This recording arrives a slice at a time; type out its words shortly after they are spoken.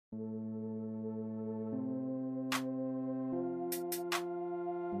Again,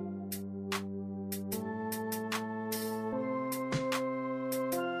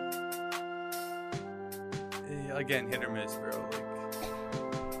 hit or miss, bro.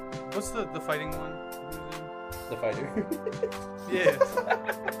 Like, what's the fighting one? The fighter. Yeah.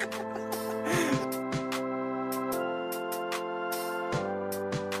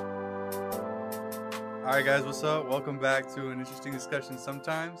 All right, guys, what's up? Welcome back to an interesting discussion.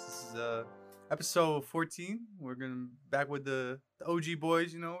 Sometimes this is episode 14. We're gonna back with the OG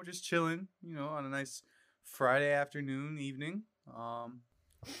boys. Just chilling. On a nice Friday afternoon, evening.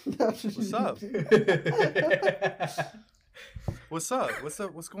 What's up? What's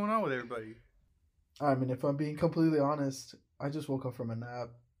up? What's going on with everybody? I mean, if I'm being completely honest, I just woke up from a nap.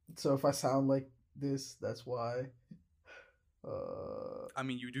 So if I sound like this, that's why. I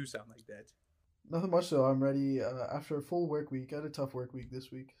mean, you do sound like that. Nothing much though. I'm ready after a full work week. I had a tough work week this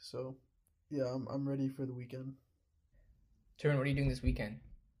week. So yeah, I'm ready for the weekend. Turin, what are you doing this weekend?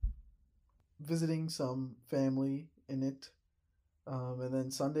 Visiting some family in it. And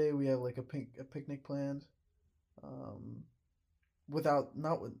then Sunday we have like a picnic planned.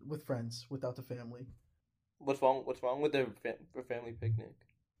 Not with friends, without the family. What's wrong with the family picnic?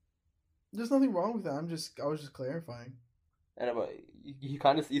 There's nothing wrong with that. I was just clarifying. And about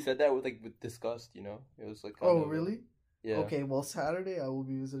you said that with disgust, It was like oh really? Yeah. Okay, well Saturday I will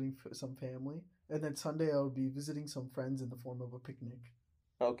be visiting some family, and then Sunday I will be visiting some friends in the form of a picnic.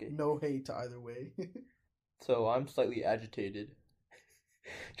 Okay. No hate either way. So I'm slightly agitated.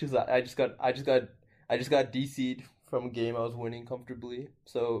 I just got DC'd from a game I was winning comfortably.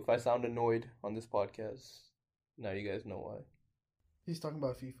 So if I sound annoyed on this podcast, now you guys know why. He's talking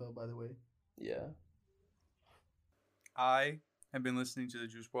about FIFA, by the way. Yeah. I have been listening to the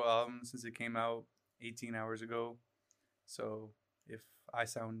Juice WRLD album since it came out 18 hours ago. So if I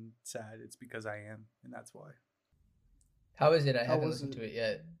sound sad, it's because I am, and that's why. How is it? I haven't listened to it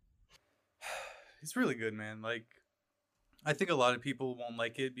yet. It's really good, man. Like, I think a lot of people won't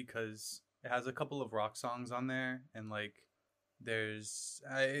like it because it has a couple of rock songs on there, and like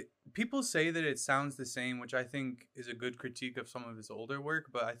people say that it sounds the same, which I think is a good critique of some of his older work,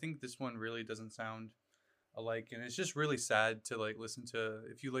 but I think this one really doesn't sound alike, and it's just really sad to like listen to.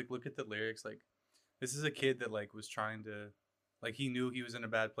 If you like look at the lyrics, like this is a kid that like was trying to, like, he knew he was in a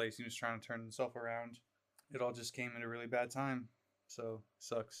bad place, he was trying to turn himself around. It all just came at a really bad time, so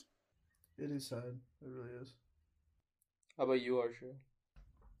sucks. It is sad. It really is. How about you, Archer?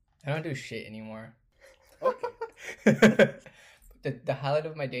 I don't do shit anymore. Okay. The highlight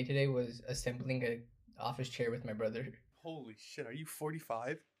of my day today was assembling an office chair with my brother. Holy shit, are you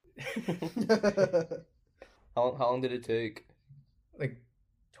 45? How long did it take? Like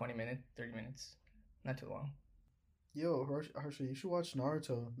 20 minutes, 30 minutes. Not too long. Yo, Harsha, you should watch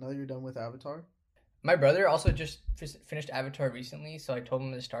Naruto now that you're done with Avatar. My brother also just finished Avatar recently, so I told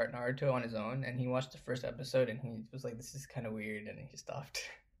him to start Naruto on his own, and he watched the first episode, and he was like, this is kind of weird, and he stopped.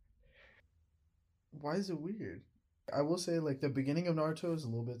 Why is it weird? I will say, like, the beginning of Naruto is a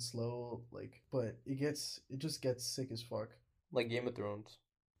little bit slow, like, but it just gets sick as fuck. Like Game of Thrones.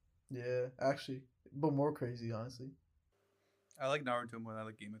 Yeah, actually, but more crazy, honestly. I like Naruto more than I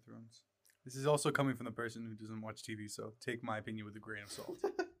like Game of Thrones. This is also coming from the person who doesn't watch TV, so take my opinion with a grain of salt.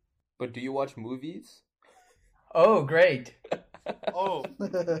 But do you watch movies? Oh, great. Oh,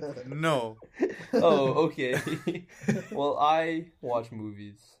 no. Oh, okay. Well, I watch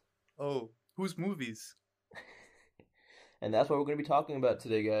movies. Oh, whose movies? And that's what we're going to be talking about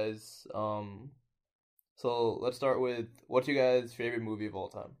today, guys. So let's start with, what's your guys' favorite movie of all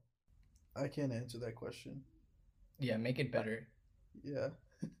time? I can't answer that question. Yeah, make it better. Yeah.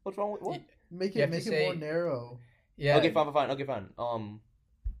 What's wrong with what? Make it more narrow. Yeah. Okay, fine. Okay, fine.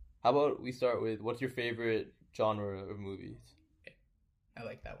 How about we start with, what's your favorite genre of movies? I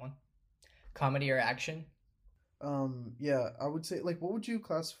like that one. Comedy or action? Yeah, I would say, like, what would you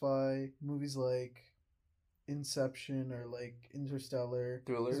classify movies like Inception or like Interstellar?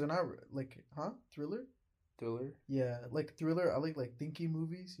 Thriller? 'Cause they're not like, Thriller? Thriller? Yeah, like thriller. I like thinky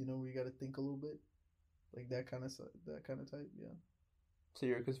movies. Where you got to think a little bit, like that kind of type. Yeah. So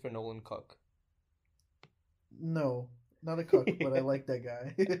you're a Christopher Nolan cuck. No, not a cook, but I like that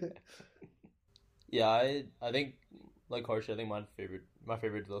guy. Yeah, I think, like Harsh, I think my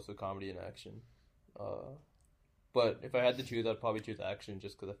favorite is also comedy and action. But if I had to choose, I'd probably choose action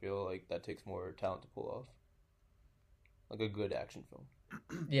just because I feel like that takes more talent to pull off. Like a good action film.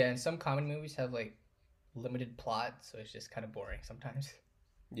 Yeah, and some comedy movies have like limited plot, so it's just kind of boring sometimes.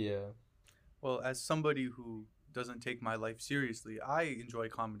 Yeah. Well, as somebody who doesn't take my life seriously, I enjoy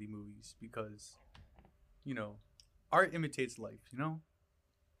comedy movies because, art imitates life,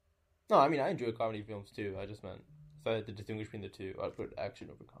 No, I mean I enjoy comedy films too. I just meant if I had to distinguish between the two, I'd put action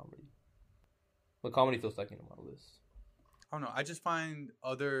over comedy. But comedy feels second on my list. I don't know. I just find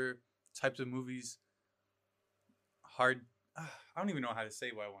other types of movies hard. I don't even know how to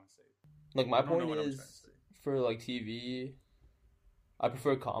say what I want to say. Like my I don't know point what I'm trying to is say. for like TV, I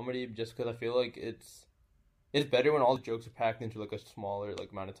prefer comedy just because I feel like it's better when all the jokes are packed into like a smaller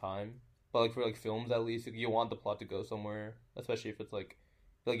like amount of time. But like for like films at least, like, you want the plot to go somewhere, especially if it's like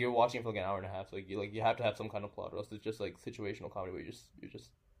you're watching it for like an hour and a half. So you have to have some kind of plot, or else it's just like situational comedy where you're just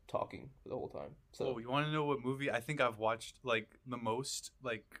talking for the whole time. So Oh, you want to know what movie I think I've watched like the most,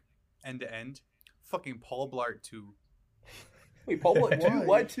 like end to end? Fucking Paul Blart 2. wait, Paul, what two? Why?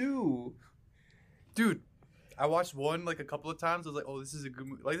 Why two? Dude, I watched one like a couple of times. I was like, oh, this is a good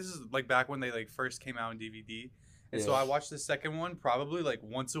movie. Like, this is like back when they like first came out on DVD. And so Yeah. I watched the second one probably like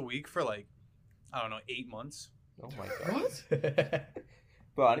once a week for like, I don't know, 8 months. Oh my god. What?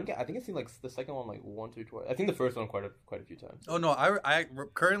 Bro, I think I've seen like the second one like once or twice. I think the first one quite a few times. Oh, no, I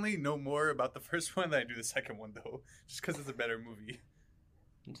currently know more about the first one than I do the second one, though. Just because it's a better movie.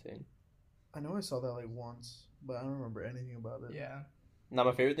 Insane. I know I saw that like once, but I don't remember anything about it. Yeah. Now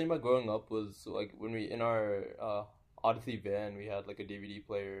my favorite thing about growing up was like when we in our Odyssey van we had like a DVD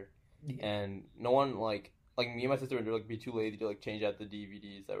player, Yeah. and no one like me and my sister would like be too lazy to like change out the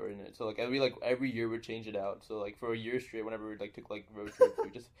DVDs that were in it. So like every year we'd change it out. So like for a year straight, whenever we like took like road trips,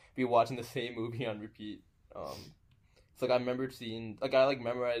 we'd just be watching the same movie on repeat. So like I remember seeing like I like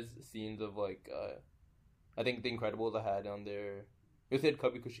memorized scenes of like I think The Incredibles I had on there. It said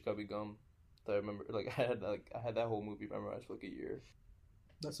Cubby Cushy Cubby Gum. So I remember like I had that whole movie memorized for like a year.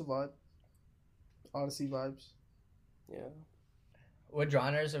 That's a vibe. Odyssey vibes. Yeah. What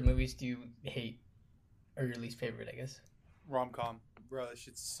genres of movies do you hate, or your least favorite? I guess. Rom-com. Bro, that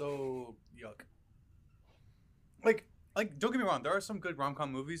shit's so yuck. Like, don't get me wrong. There are some good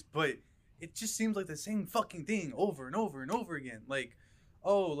rom-com movies, but it just seems like the same fucking thing over and over and over again. Like,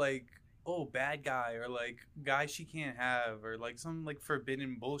 oh, bad guy, or like guy she can't have, or like some like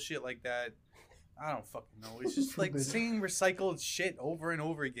forbidden bullshit like that. I don't fucking know. It's just like Forbidden. same recycled shit over and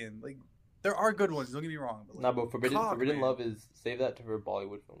over again. Like, there are good ones. Don't get me wrong. But, like, Nah, but Forbidden man. Love is save that for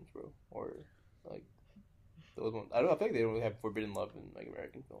Bollywood films, bro, or like those ones. I don't know. I think they don't really have Forbidden Love in like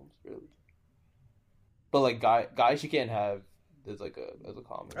American films, really. But like guys you can't have as a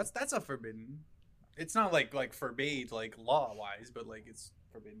common. That's a forbidden. It's not like forbade like law wise, but like it's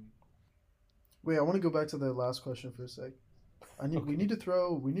forbidden. Wait, I want to go back to the last question for a sec. We need to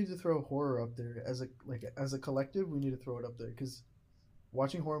throw horror up there as a collective. We need to throw it up there because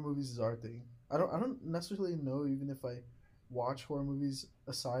watching horror movies is our thing. I don't necessarily know even if I watch horror movies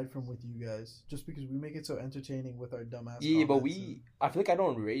aside from with you guys, just because we make it so entertaining with our dumbass. Yeah, but comments and- I feel like I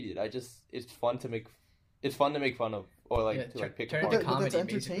don't rate it. It's fun to make fun of or like Yeah, to like pick turn it But, apart. to that's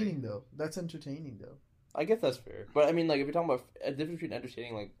comedy, entertaining though. That's entertaining though. I guess that's fair. But I mean, like if you're talking about a difference between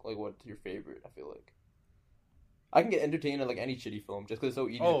entertaining, like what's your favorite? I feel like I can get entertained at like any shitty film just because it's so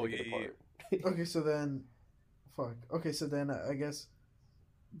easy Oh, to pick it yeah, apart. Okay, so then, fuck. Okay, so then I guess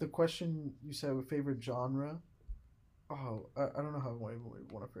the question you said with favorite genre. Oh, I don't know how I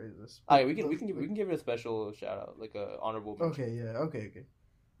want to phrase this. Alright, we can give it a special shout out, like a honorable mention. Okay, yeah, okay.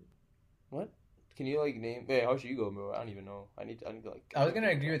 What? Can you like name? Hey, how should you go, bro? I don't even know. I need to like. I was gonna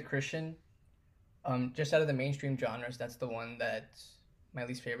agree with Christian. Just out of the mainstream genres, that's the one that's my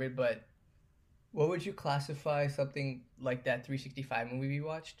least favorite. But what would you classify something like that 365 movie we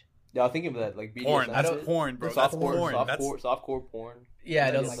watched? Yeah, I was thinking of that like BDSM Porn. That's shit. porn, bro. Like That's softcore, porn. softcore porn. Yeah,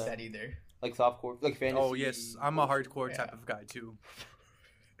 I don't Yes. like that either. Like softcore, like fantasy. Oh yes, I'm a hardcore Yeah. type of guy too.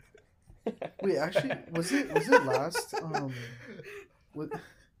 Wait, actually, was it last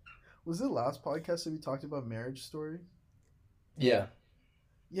was it last podcast that we talked about Marriage Story? Yeah.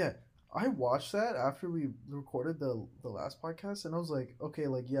 Yeah, I watched that after we recorded the last podcast, and I was like, okay,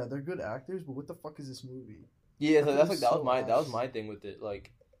 like yeah, they're good actors, but what the fuck is this movie? Yeah, I so thought that's it like was that so was my that was ass. my thing with it.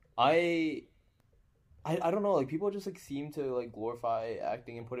 Like, I don't know. Like people just like seem to like glorify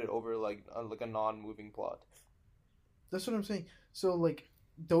acting and put it over like a non-moving plot. That's what I'm saying. So like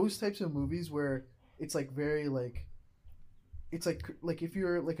those types of movies where it's like very like it's like if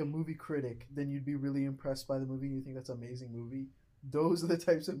you're like a movie critic, then you'd be really impressed by the movie and you think that's an amazing movie. Those are the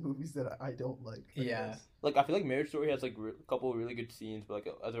types of movies that I don't like. I Yeah. guess. Like I feel like Marriage Story has like a couple of really good scenes, but like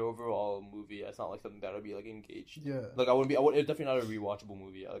as an overall movie, it's not like something that would be like engaged. Yeah. Like it's definitely not a rewatchable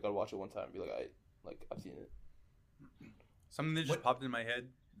movie. Like I'd watch it one time and be like I've seen it. Something that just What- popped in my head,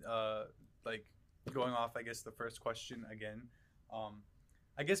 like going off, I guess the first question again.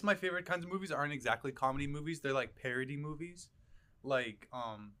 I guess my favorite kinds of movies aren't exactly comedy movies. They're like parody movies, like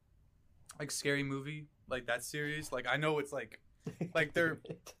Scary Movie, like that series. Like I know it's like like they're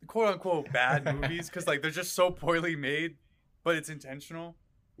quote unquote bad movies because like they're just so poorly made, but it's intentional.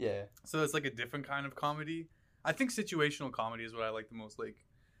 Yeah. So it's like a different kind of comedy. I think situational comedy is what I like the most. Like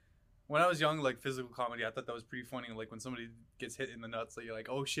when I was young, like physical comedy, I thought that was pretty funny. Like when somebody gets hit in the nuts, like you're like,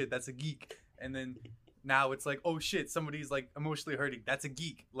 oh shit, that's a geek. And then now it's like, oh shit, somebody's like emotionally hurting. That's a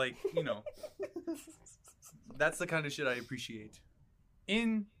geek. Like, you know, that's the kind of shit I appreciate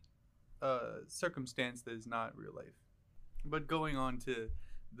in circumstance that is not real life. But going on to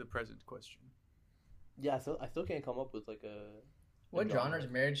the present question. Yeah, I still can't come up with like a What genre. genre is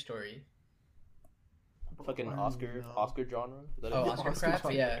Marriage Story? Fucking I don't Oscar know. Oscar genre. Is that Oh, it? Oscar crap?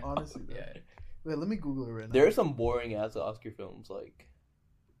 genre, Yeah. Honestly, though. Yeah. Wait, let me Google it right now. There are some boring ass Oscar films like,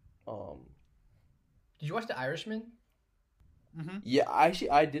 Did you watch The Irishman? Mm-hmm. yeah.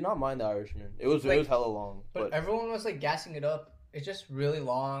 I did not mind The Irishman. It was hella long, But everyone was like gassing it up. It's just really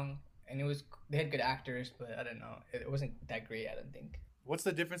long, and they had good actors, but I don't know. It wasn't that great. I don't think. What's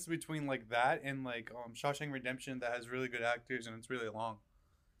the difference between like that and like Shawshank Redemption that has really good actors and it's really long?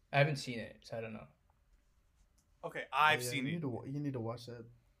 I haven't seen it, so I don't know. Okay, I've Oh, yeah, seen it. You need to watch that.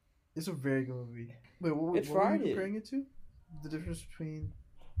 It's a very good movie. Wait, what were you Friday. comparing it to? The difference between...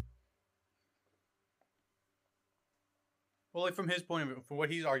 Well, like from his point of view, for what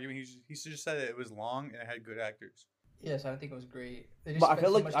he's arguing, he just said that it was long and it had good actors. Yes, I don't think it was great. They just But I spent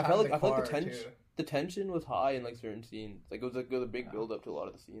felt so like much I time felt in like I felt like car, the tension was high in like certain scenes. Like it was a big build up to a lot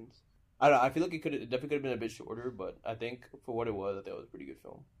of the scenes. I don't know. I feel like it definitely could have been a bit shorter, but I think for what it was, I think it was a pretty good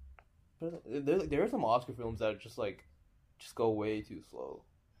film. But there are some Oscar films that just go way too slow.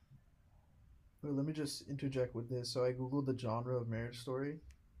 Wait, let me just interject with this. So I googled the genre of Marriage Story,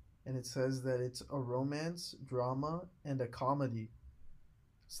 and it says that it's a romance, drama, and a comedy/comedy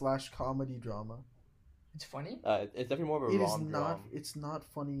drama. It's funny. It's definitely more of a It is rom not. dram. It's not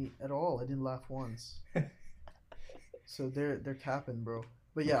funny at all. I didn't laugh once. So they're capping, bro.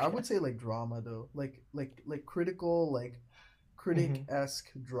 But yeah, I would say like drama though, like critical, like critic-esque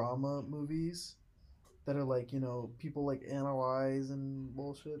drama movies that are like, you know, people like analyze and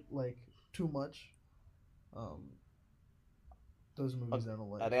bullshit like too much. Those movies I don't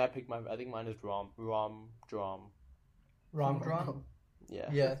like. I think mine is rom dram. Rom dram. Yeah.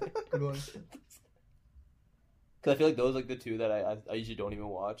 Yeah, good one. Because I feel like those are like the two that I usually don't even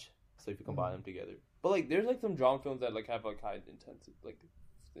watch. So if you combine them together, but like there's like some drama films that like have like high intensity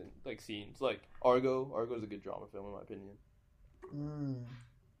like scenes. Like Argo is a good drama film in my opinion.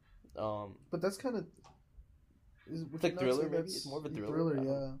 But that's kind of. It's like thriller maybe. It's more of a thriller.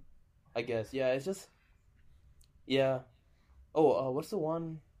 Yeah. I guess it's just. Yeah. Oh, what's the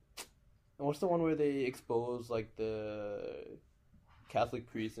one? What's the one where they expose like the Catholic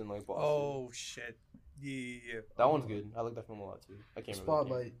priest in like Boston? Oh shit. Yeah. That one's good. I like that film a lot too. I can't remember.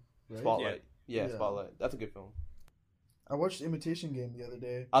 Spotlight. Right? Spotlight. Yeah, Yeah. Spotlight. That's a good film. I watched Imitation Game the other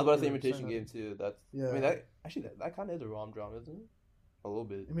day. I was about to say Or Imitation China. Game too. That's Yeah. I mean that kind of is a rom dram, isn't it? A little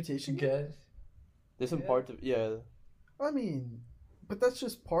bit. Imitation Game. Guess. There's some Yeah. parts of I mean, but that's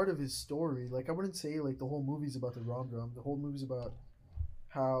just part of his story. Like, I wouldn't say like the whole movie's about the rom-dram. The whole movie's about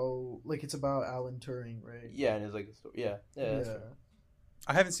how like it's about Alan Turing, right? Yeah, and it's like a story. Yeah. That's fair.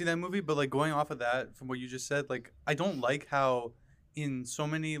 I haven't seen that movie, but like going off of that from what you just said, like I don't like how in so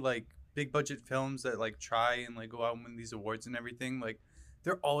many like big budget films that like try and like go out and win these awards and everything, like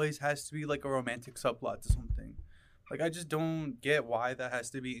there always has to be like a romantic subplot to something. Like I just don't get why that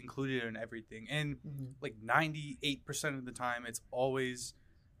has to be included in everything. And like 98% of the time it's always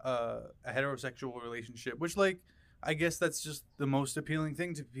a heterosexual relationship, which like I guess that's just the most appealing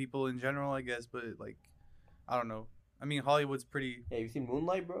thing to people in general, I guess, but like I don't know. I mean, Hollywood's pretty. Hey, have you seen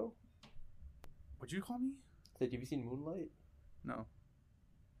Moonlight, bro? What'd you call me? Said, have you seen Moonlight? No.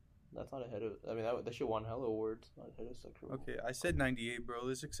 That's not a hetero. I mean, that shit won hella awards. Not a heterosexual. Okay, I said 98, bro.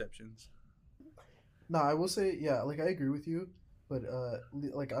 There's exceptions. No, I will say, yeah, like I agree with you, but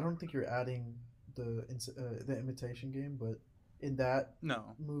like I don't think you're adding the Imitation Game, but in that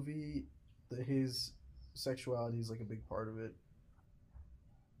No. movie, his sexuality is like a big part of it.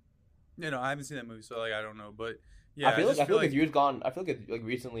 No, I haven't seen that movie, so like I don't know. But yeah, I feel just like as years gone. I feel like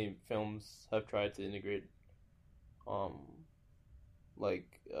recently films have tried to integrate,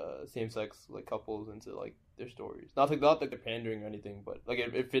 same sex like couples into like their stories. Not like they're pandering or anything, but like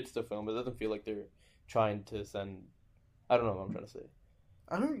it fits the film. It doesn't feel like they're trying to send. I don't know what I'm trying to say.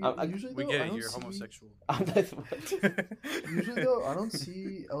 I don't usually. We though, get I it. don't You're see, homosexual. Usually though, I don't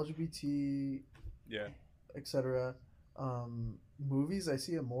see LGBT, Yeah. etc. Movies. I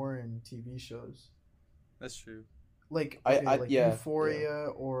see it more in TV shows. That's true. Like yeah, Euphoria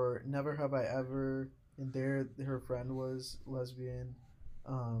or Never Have I Ever, and there her friend was lesbian,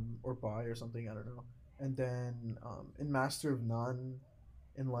 or bi or something. I don't know. and then in Master of None,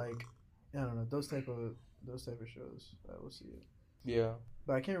 and like I don't know those type of shows. I will see it. Yeah.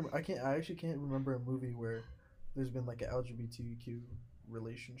 But I actually can't remember a movie where there's been like an LGBTQ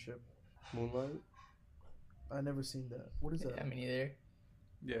relationship. Moonlight. I never seen that. What is that? Yeah, me neither.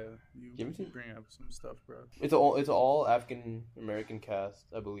 Yeah, you Give me some- bring up some stuff, bro. It's all African American cast,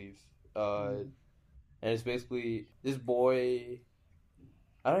 I believe. And it's basically this boy.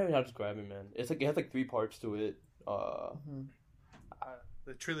 I don't even know how to describe it, man. It's like it has like 3 parts to it. Mhm.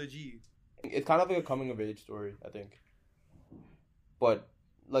 The trilogy. It's kind of like a coming of age story, I think. But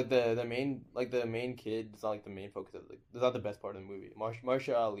like the main kid is not like the main focus of it's not the best part of the movie.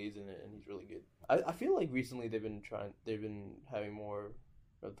 Marsha Ali's in it and he's really good. I feel like recently they've been having more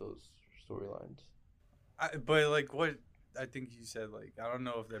of those storylines. But like what I think you said, like I don't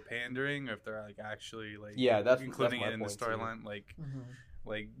know if they're pandering or if they're like actually like including that's my it in the point, too. storyline. Like Mhm.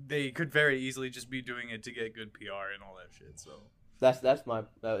 like they could very easily just be doing it to get good PR and all that shit. So That's what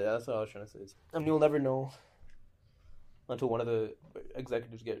I was trying to say. I mean, you'll never know until one of the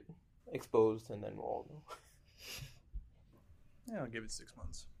executives get exposed, and then we'll all know. yeah, I'll give it 6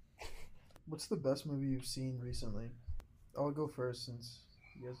 months. What's the best movie you've seen recently? I'll go first since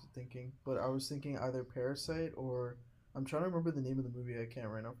you guys are thinking. But I was thinking either Parasite or I'm trying to remember the name of the movie. I can't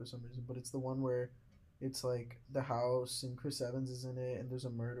right now for some reason. But it's the one where it's like the house and Chris Evans is in it and there's a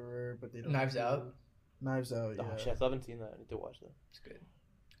murderer, but they don't. Knives Out. Knives Out. Yeah. Oh shit, I still haven't seen that. I need to watch that. It's good.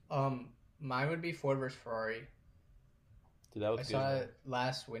 Mine would be Ford vs Ferrari. Dude, that I was good. saw Man. it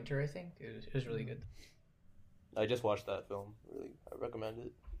last winter, I think. It was really good. I just watched that film. Really, I recommend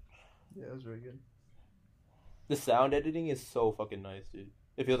it. Yeah, it was very good. The sound editing is so fucking nice, dude.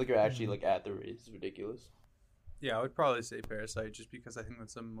 It feels like you're actually like at the race. It's ridiculous. Yeah, I would probably say Parasite just because I think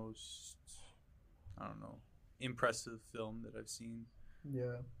that's the most, I don't know, impressive film that I've seen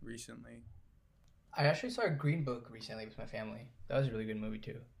Yeah. recently. I actually saw Green Book recently with my family. That was a really good movie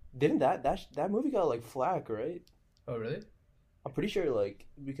too. Didn't that movie got like flack, right? Oh really? I'm pretty sure like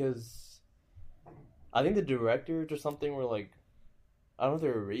because I think the directors or something were like I don't know if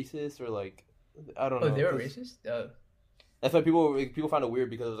they were racist or like I don't know. Oh, they were 'cause racist? That's why people found it weird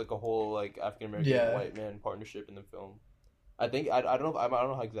because it was like a whole like African American Yeah. white man partnership in the film. I think I don't know I don't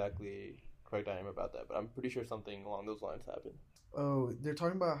know how exactly correct I am about that, but I'm pretty sure something along those lines happened. Oh, they're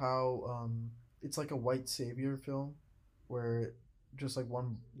talking about how it's like a white savior film where just like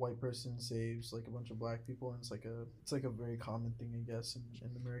one white person saves like a bunch of black people, and it's like a very common thing, I guess, in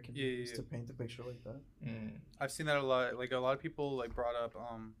American Yeah, yeah, movies yeah. to paint the picture like that. I've seen that a lot. Like a lot of people like brought up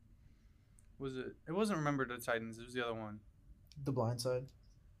was it? It wasn't Remember the Titans. It was the other one. The Blind Side.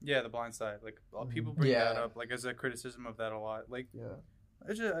 Yeah, the Blind Side. Like Mhm. people bring that Yeah. up like as a criticism of that a lot. Like Yeah.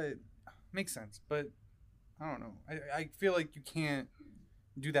 it makes sense, but I don't know. I feel like you can't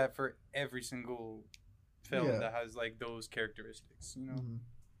do that for every single film Yeah. that has like those characteristics. You know. Mhm.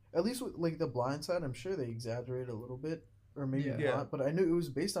 At least with like The Blind Side, I'm sure they exaggerate a little bit, or maybe Yeah. not. Yeah. But I knew it was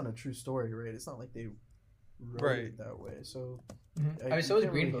based on a true story, right? It's not like they wrote Right. it that way. So I mean, you so was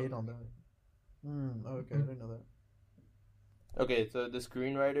can't Green really Book. hate on that. Okay, I didn't know that. Okay, so the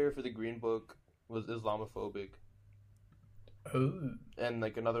screenwriter for the Green Book was Islamophobic, Oh. and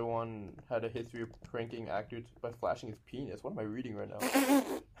like another one had a history of pranking actors by flashing his penis. What am I reading right now?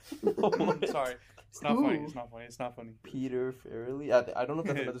 Oh my- Sorry, it's not funny. Ooh. It's not funny. It's not funny. Peter Farrelly. I don't know if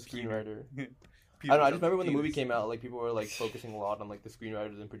that's another screenwriter. I Peter don't know. I just remember when the Penis. movie came out, like people were like focusing a lot on like the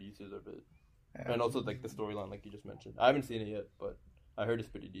screenwriters and producers of it, and also like the storyline, like you just mentioned. I haven't seen it yet, but I heard it's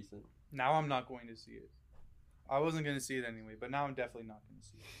pretty decent. Now I'm not going to see it. I wasn't going to see it anyway, but now I'm definitely not going to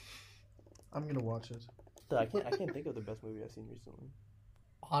see it. I'm gonna watch it. I can't think of the best movie I've seen recently.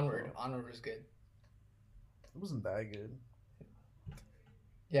 Onward was good. It wasn't that good.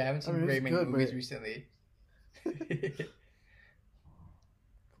 Yeah, I haven't seen I mean, it very was many good, movies but- recently.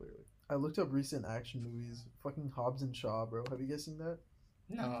 Clearly. I looked up recent action movies. Fucking Hobbs and Shaw, bro. Have you guys seen that?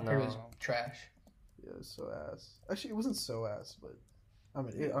 No, I heard it was No. trash. Yeah, it was so ass. Actually, it wasn't so ass, but I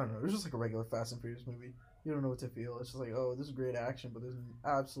mean, I don't know. It was just like a regular Fast and Furious movie. You don't know what to feel. It's just like, oh, this is great action, but there's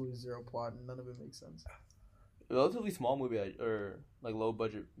absolutely zero plot and none of it makes sense. A relatively small movie or like low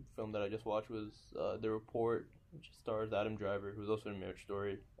budget film that I just watched was The Report, which stars Adam Driver, who's also in Marriage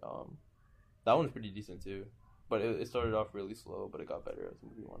Story. That one was pretty decent too, but it started off really slow, but it got better as the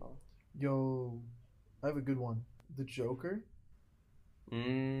movie went on. Yo, I have a good one. The Joker.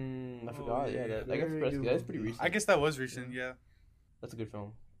 I forgot. yeah, Yeah, that very gets good that's pretty movie. recent. I guess that was recent, yeah. That's a good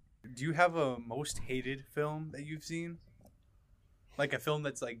film. Do you have a most hated film that you've seen? Like a film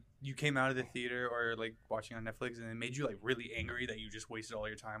that's like you came out of the theater or like watching on Netflix and it made you like really angry that you just wasted all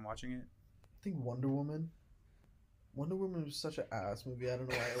your time watching it? I think Wonder Woman. Wonder Woman was such an ass movie. I don't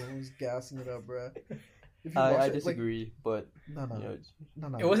know why everyone was gassing it up, bruh. If you watch I it, like, disagree, but no, no, you know,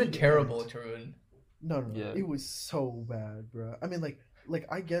 no. It wasn't you terrible, can't. Tarun. No, no, no. Yeah. It was so bad, bro. I mean, like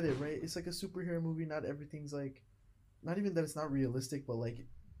I get it, right? It's like a superhero movie. Not everything's like, not even that it's not realistic, but like,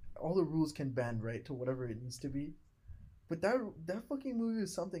 all the rules can bend right to whatever it needs to be. But that fucking movie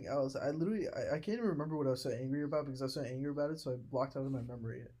is something else. I can't even remember what I was so angry about because I was so angry about it, so I blocked out of my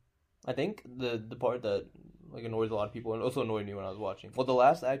memory. I think the part that like annoys a lot of people and also annoyed me when I was watching. Well, the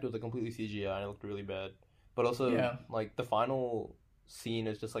last act was like completely CGI and it looked really bad. But also Yeah. like the final scene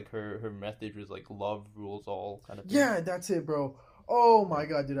is just like her message was like love rules all kind of thing. Yeah, that's it, bro. Oh my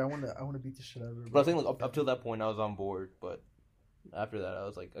god, dude, I wanna beat the shit out of her. But I was saying like up till that point I was on board, but after that I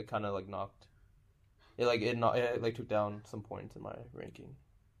was like I kind of like knocked it like took down some points in my ranking.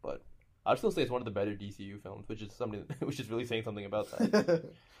 But I'd still say it's one of the better DCU films, which is something which is really saying something about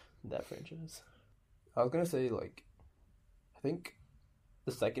that franchise. I was gonna say like I think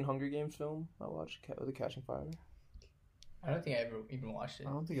the second Hunger Games film I watched was it Catching Fire. I don't think I ever even watched it.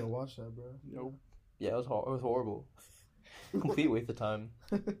 I don't think I watched that, bro. Nope. Yeah, it was horrible. Complete waste of time.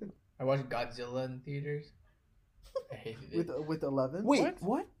 I watched Godzilla in theaters. I hated it. With 11. Wait,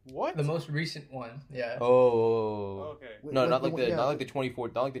 what? What? The most recent one, yeah. Oh. Okay. No, not like one- the yeah. not like the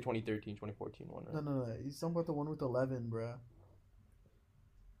 2014, not like the 2013, 2014 one. Right? No. He's talking about the one with 11, bro.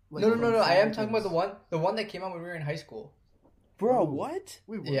 Like, No. I am talking about Falcons. the one that came out when we were in high school. Bro, Ooh. what?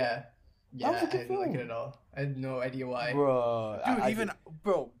 Wait, what? Yeah. Yeah, was a I good didn't like film. it at all. I had no idea why. Bro, Dude,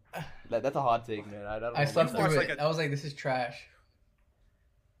 bro. that's a hot take, man. I don't know I about slept that. watched, through like, it. a- I was like, this is trash.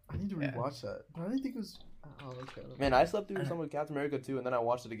 I need to Yeah. rewatch that. But I didn't think it was. Oh, okay. Man, I slept through some of Captain America too, and then I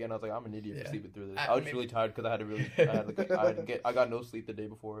watched it again. I was like, I'm an idiot for Yeah. sleeping through this. I- I was maybe- really tired because I got no sleep the day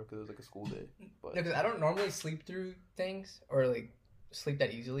before because it was like a school day. But No, because I don't normally sleep through things or like sleep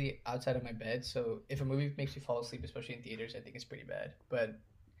that easily outside of my bed. So if a movie makes me fall asleep, especially in theaters, I think it's pretty bad. But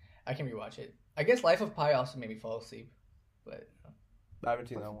I can rewatch it. I guess Life of Pi also made me fall asleep. But I haven't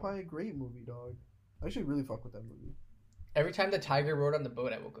seen that That's one. probably a great movie, dog. I actually really fuck with that movie. every time the tiger rode on the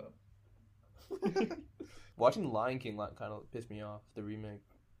boat, I woke up. Watching The Lion King kind of pissed me off. The remake.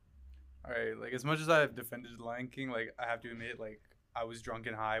 All right, like as much as I've defended The Lion King, like I have to admit, like I was drunk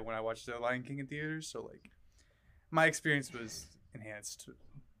and high when I watched The Lion King in theaters, so like my experience was enhanced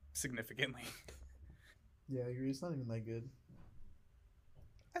significantly. Yeah, I agree. It's not even that good.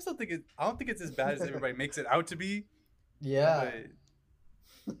 I still think I don't think it's as bad as everybody makes it out to be. Yeah.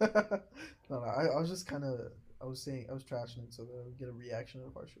 But No, I was just kind of. I was trashing it so that I would get a reaction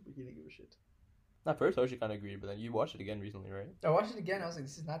of Harsha, but he didn't give a shit. At first, I actually kind of agreed, but then you watched it again recently, right? I watched it again. I was like,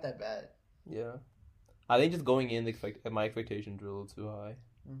 this is not that bad. Yeah. I think just going in, my expectations were a little too high.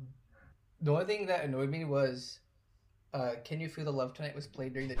 Mm-hmm. The only thing that annoyed me was Can You Feel the Love Tonight was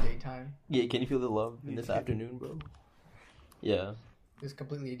played during the daytime. Yeah, can you feel the love in this afternoon, bro? Yeah. It was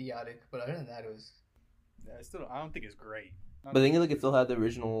completely idiotic. But other than that, it was... yeah, I don't think it's great. But the thing is, like, it still had the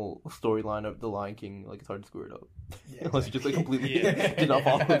original storyline of The Lion King. Like, it's hard to screw it up. Yeah, Unless you just, like, completely Yeah. did not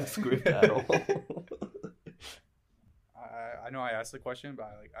follow the script at all. I know I asked the question, but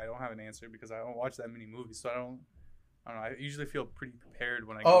I don't have an answer because I don't watch that many movies, so I don't know. I usually feel pretty prepared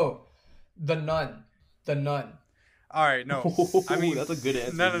when I go. Oh, The Nun. The Nun. All right, no. I mean, that's a good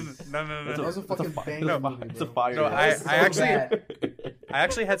answer. No. That was a fucking banger movie, It's a bro. fire. No, answer. I actually- bad. I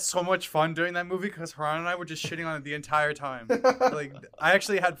actually had so much fun during that movie because Haran and I were just shitting on it the entire time. Like, I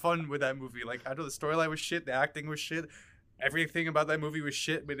actually had fun with that movie. Like, I know the storyline was shit, the acting was shit, everything about that movie was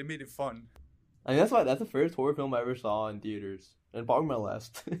shit, but it made it fun. I mean, that's the first horror film I ever saw in theaters, and probably my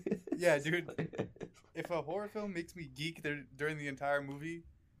last. Yeah, dude. If a horror film makes me geek during the entire movie,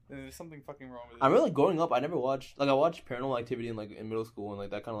 then there's something fucking wrong with it. I remember like growing up, I never watched I watched Paranormal Activity in middle school, and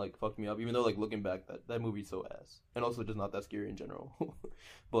like that kind of like fucked me up. Even though like looking back, that movie's so ass, and also just not that scary in general.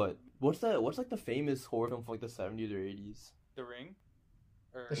 But what's like the famous horror film from like the 70s or 80s? The Ring?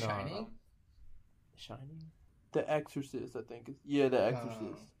 Or, The No. Shining? Shining, The Exorcist, I think. Yeah, The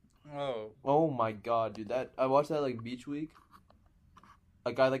Exorcist. Oh. Oh my god, dude! That I watched that like Beach Week. I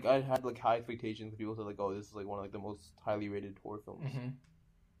had like high expectations. People said like, "Oh, this is like one of like the most highly rated horror films." Mm-hmm.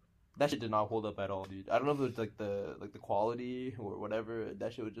 That shit did not hold up at all, dude. I don't know if it was like the quality or whatever.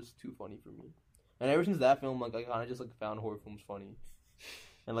 That shit was just too funny for me. And ever since that film, like I kind of just like found horror films funny,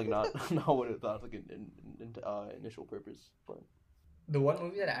 and like not what it thought like an initial purpose. But The one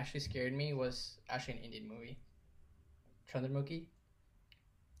movie that actually scared me was actually an Indian movie. Chandramukhi.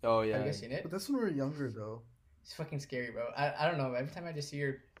 oh Have yeah, you guys seen it? But that's when we were younger, though. It's fucking scary, bro. I don't know. Every time I just see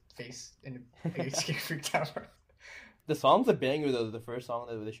your face and I get scared freaked out. the song's a banger though. The first song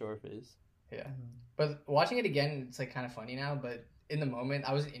that they show her face. Yeah. But watching it again, it's like kind of funny now. But in the moment,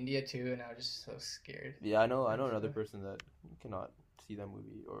 I was in India too, and I was just so scared. Yeah, I know another person that cannot see that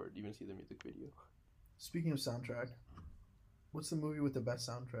movie or even see the music video. Speaking of soundtrack, what's the movie with the best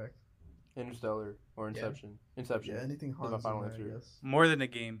soundtrack? Interstellar or Inception. Inception. Yeah, anything my Hans final Zimmer, answer. I guess. More Than a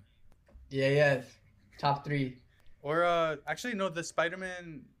Game. Yeah. Top 3. Or actually no, the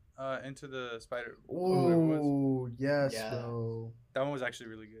Spider-Man Into the Spider. whatever it was. Oh, yes, Yeah. bro. That one was actually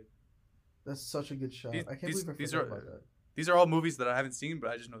really good. That's such a good shot. These- I can't these- believe I these forgot are- about that. These are all movies that I haven't seen, but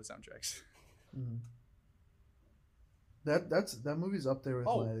I just know the soundtracks. Mhm. That movie's up there with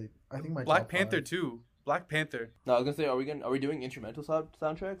my Black top Panther 5. too. Black Panther. No, I was gonna say, are we doing instrumental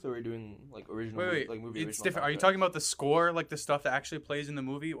soundtracks, or are we doing like original? Wait, like movie it's original different. Are you soundtracks? talking about the score, like the stuff that actually plays in the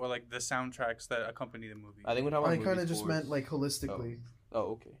movie, or like the soundtracks that accompany the movie? I think we're talking about I kind movie of just scores. meant like holistically,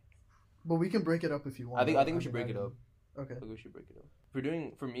 Oh, okay. but we can break it up if you want. I think we should break it up. Okay. I think we should break it up. If we're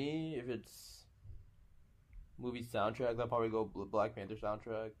doing, for me, if it's movie soundtrack, I'll probably go Black Panther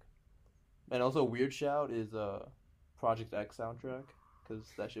soundtrack. And also, a weird shout is Project X soundtrack,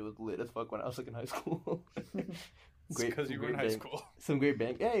 because that shit was lit as fuck when I was like in high school. Because you were in high bang- school. Some great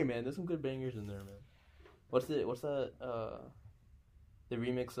bang. Hey man, there's some good bangers in there, man. What's that? The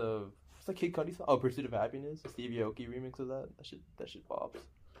remix of what's that Kid Cudi song? Oh, Pursuit of Happiness. The Stevie Aoki remix of that. That shit pops.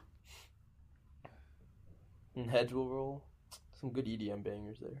 And heads will roll. Some good EDM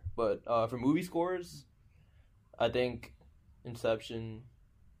bangers there. But for movie scores, I think Inception,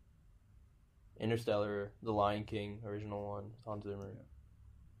 Interstellar, The Lion King, original one, Hans Zimmer.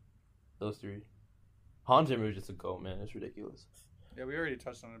 Those 3. Hans Zimmer is just a goat, man. It's ridiculous. Yeah, we already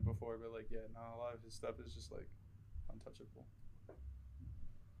touched on it before, but like, yeah, no, a lot of his stuff is just like untouchable.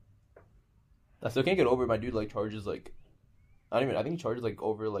 I still can't get over it. My dude like charges like, I think he charges like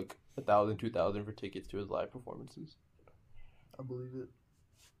over like 1,000, 2,000 for tickets to his live performances. I believe it.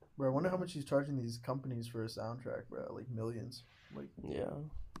 Bro, I wonder how much he's charging these companies for a soundtrack, bro. Like millions. Like, Yeah.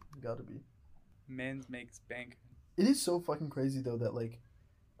 gotta be. Men's makes bank. It is so fucking crazy though that like,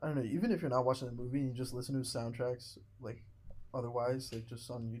 I don't know. Even if you're not watching the movie and you just listen to his soundtracks, like, otherwise, like just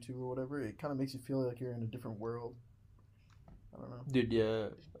on YouTube or whatever, it kind of makes you feel like you're in a different world. I don't know. Dude, yeah.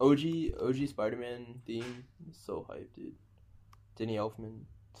 OG Spider-Man theme is so hyped, dude. Danny Elfman,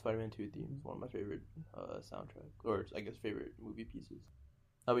 Spider-Man 2 theme is one of my favorite soundtrack, or I guess favorite movie pieces.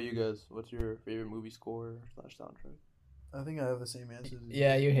 How about you guys? What's your favorite movie score / soundtrack? I think I have the same answers. as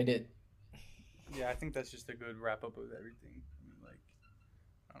Yeah, you hit it. Yeah, I think that's just a good wrap up of everything. I mean, like,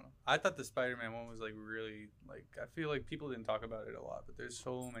 I don't know. I thought the Spider-Man one was like really like. I feel like people didn't talk about it a lot, but there's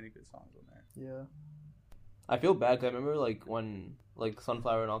so many good songs on there. Yeah. I feel bad 'cause I remember like when like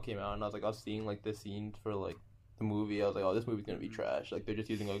Sunflower and all came out, and I was seeing like the scenes for like the movie. I was like, oh, this movie's gonna be trash. Like they're just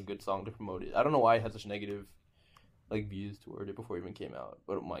using a good song to promote it. I don't know why it had such negative like views toward it before it even came out.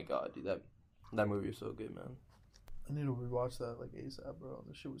 But oh my god, dude, that movie was so good, man. I need to rewatch that like ASAP, bro.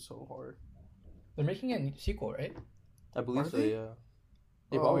 This shit was so hard. They're making a sequel, right? I believe Are so. they? Yeah.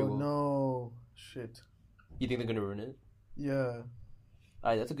 They probably Oh will. no, shit. You think they're gonna ruin it? Yeah.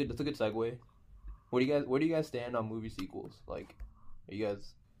 Alright, that's a good segue. Where do you guys stand on movie sequels? Like, are you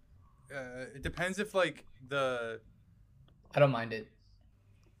guys? It depends if like the. I don't mind it.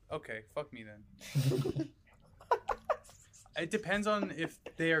 Okay, fuck me then. It depends on if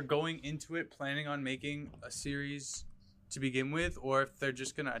they are going into it planning on making a series to begin with, or if they're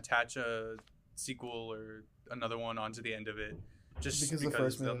just gonna attach a sequel or another one onto the end of it, just Because because, the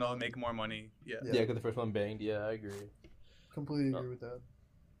first they'll made know money. make more money. Yeah. Yeah. Yeah, because the first one banged. Yeah, I agree. Completely agree with that.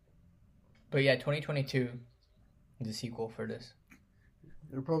 But yeah, 2022 is a sequel for this.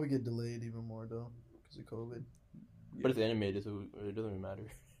 It'll probably get delayed even more though because of COVID. But it's animated, so it doesn't even matter.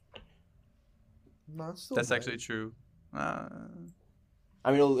 No, it's still. That's might. actually true. I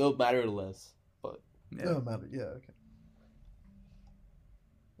mean, it'll matter less, but Yeah. Doesn't matter. Yeah. Okay.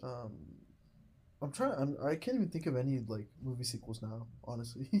 I can't even think of any like movie sequels now.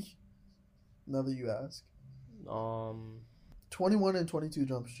 Honestly, now that you ask. 21 and 22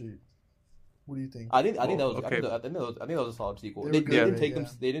 Jump Street. What do you think? I think that was okay. I think that was a solid sequel. They They, were they good, didn't right? take Yeah.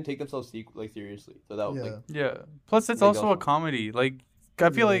 they didn't take themselves seriously. So that was Yeah. like Yeah. Plus, it's Like also a also- comedy. Like I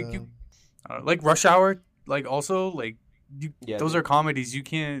feel like Yeah. you, like Rush Hour. Like also like yeah. those are comedies.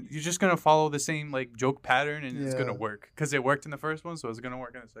 You're just gonna follow the same like joke pattern, and it's gonna Yeah. work because it worked in the first one, so it's gonna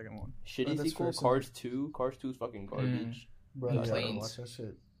work in the second one. shitty that's sequel. fair, so- Cars 2. Cars 2 is fucking garbage. Bro, And yeah, I gotta planes. watch that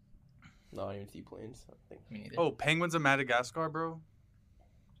shit. No, I didn't even see planes. I think Me neither. Oh, Penguins of Madagascar, bro.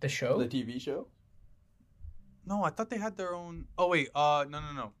 The show? the TV show. No, I thought they had their own. Oh wait, no. What am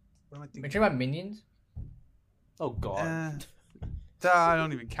I Are you thinking? talking about Minions? Oh god. I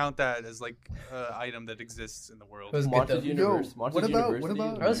don't even count that as like an item that exists in the world. It was good Monsters though. Universe. Yo, Monsters what about- University. what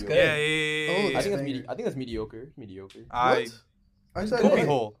about- is That was mediocre. Yeah, yeah. Oh, I think that's Banger. I think that's mediocre. It's mediocre. I What? I said Poopy it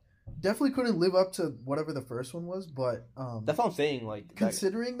hole. definitely couldn't live up to whatever the first one was, but That's what I'm saying. Like that,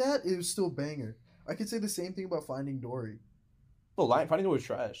 considering that, it was still banger. I could say the same thing about Finding Dory. Bro, Finding Dory was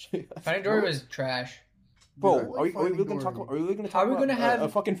trash. Finding Dory was trash. Bro, Dude, I like are we Finding really gonna Dory. talk? Are we really gonna How talk are we about gonna have a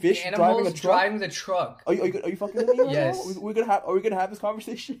fucking fish animals driving a truck? driving the truck? Are you fucking with me? Right Yes. now? We're gonna have. Are we gonna have this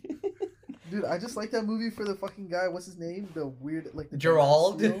conversation? Dude, I just like that movie for the fucking guy. What's his name? The weird, like the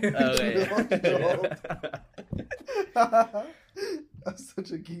Gerald? Gerald. I'm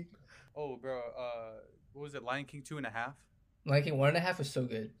such a geek. Oh, bro. What was it? Lion King 2.5. Lion King 1.5 was so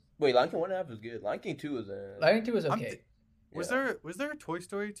good. Wait, Lion King 1.5 was good. Lion King 2 was Lion King 2 was okay. Was there a Toy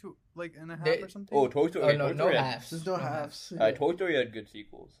Story 2 like and a half They- or something? Oh, Toy Story. Oh no, Toy no Story had- halves. There's no halves. Toy Story had good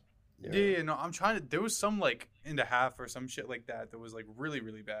sequels. Yeah, no, I'm trying to. There was some like and a half or some shit like that was like really,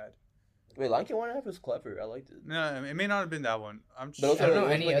 really bad. Wait, Lion King 1.5 was clever. I liked it. No, it may not have been that one. I'm just. But also, I don't know it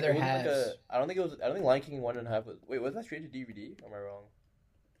was any like- other it wasn't like halves. I don't think it was. I don't think Lion King 1.5 was. Wait, was that straight to DVD? Or am I wrong?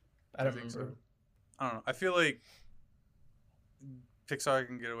 I don't think remember. so. I don't know. I feel like Pixar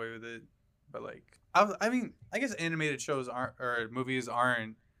can get away with it, but like I mean, I guess animated shows aren't or movies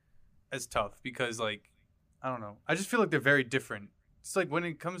aren't as tough because like I don't know. I just feel like they're very different. It's like when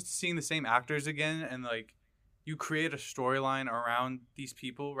it comes to seeing the same actors again and like you create a storyline around these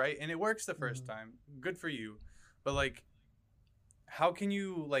people, right? And it works the 1st time. Good for you. But like how can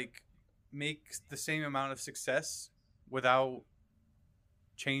you like make the same amount of success without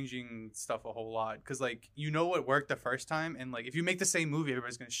changing stuff a whole lot? Because like you know what worked the first time, and like if you make the same movie,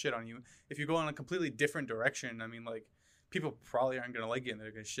 everybody's gonna shit on you. If you go in a completely different direction, I mean, like people probably aren't gonna like it and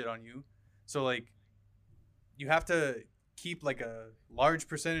they're gonna shit on you. So like you have to keep like a large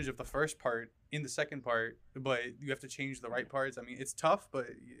percentage of the first part in the second part, but you have to change the right parts. I mean, it's tough, but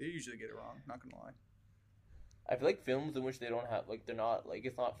you usually get it wrong, not gonna lie. I feel like films in which they don't have like they're not like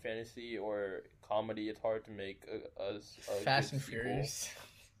it's not fantasy or comedy. It's hard to make a Fast good and sequel. Furious.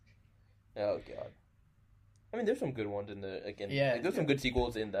 Oh god. I mean, there's some good ones in the again. Yeah. Like, there's some good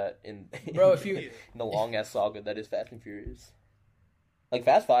sequels in that Bro, if you in the long ass saga that is Fast and Furious. Like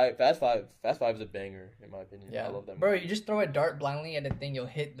Fast Five is a banger in my opinion. yeah, I love that. bro, movie. you just throw a dart blindly at a thing, you'll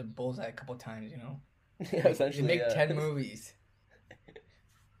hit the bullseye a couple times. You know, Yeah, you essentially, make yeah. 10 movies.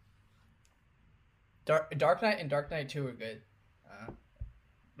 Dark Knight and Dark Knight 2 are good.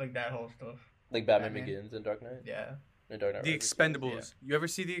 Like that whole stuff. Like Batman Batman. Begins and Dark Knight. Yeah. And Dark Knight The Rises. Expendables. You ever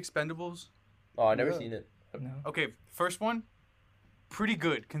see The Expendables? Oh, I never Yeah. seen it. No. Okay, first one, pretty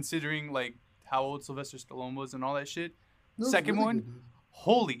good considering like how old Sylvester Stallone was and all that shit. No, it's Second really one, good, dude.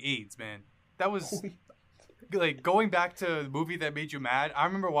 holy AIDS, man. That was like going back to the movie that made you mad. I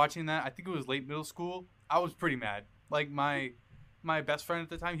remember watching that. I think it was late middle school. I was pretty mad. Like my best friend at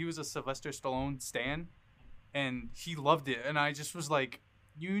the time, he was a Sylvester Stallone stan, and he loved it. And I just was like,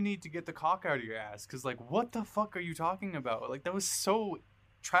 you need to get the cock out of your ass, because like, what the fuck are you talking about? Like that was so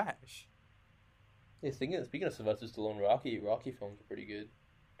trash. Yeah, speaking of Sylvester Stallone, Rocky films are pretty good.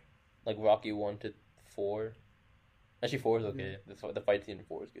 Like Rocky 1 to 4. Actually, 4 is okay. The fight scene in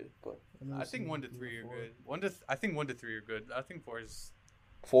 4 is good, but I've never I think seen 1 to three 3 or are four. good. I think 1 to 3 are good. I think 4 is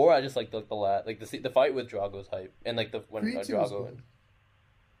 4 I just like the the fight with Drago's hype and like the when Creed 2 is Drago good.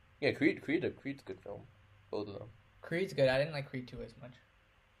 yeah Creed's a good film, both of them. Creed's good. I didn't like Creed 2 as much.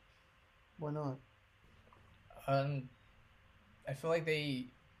 Why not? I feel like they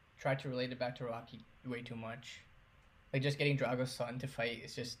tried to relate it back to Rocky way too much. Like just getting Drago's son to fight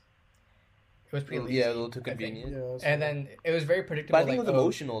is just it was pretty lazy. Yeah, a little too I think. convenient. Yeah, that's And right. then it was very predictable. But I think like, it was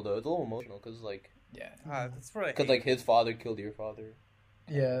emotional though. It's a little emotional because like Yeah. that's what I because hate. like his father killed your father.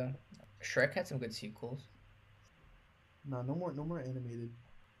 Yeah. Shrek had some good sequels. Nah, no more animated.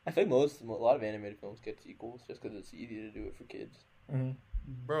 I think a lot of animated films get sequels just because it's easy to do it for kids. Mm-hmm.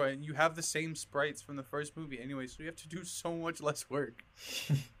 Bro, and you have the same sprites from the first movie anyway, so you have to do so much less work.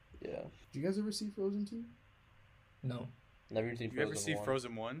 Yeah, Did you guys ever see Frozen 2? No. never even seen Did you Frozen ever see 1.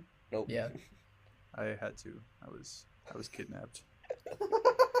 Frozen 1? Nope. Yeah. I had to. I was kidnapped.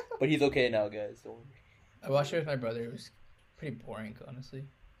 But he's okay now, guys. Don't worry. I watched it with my brother. It was pretty boring, honestly.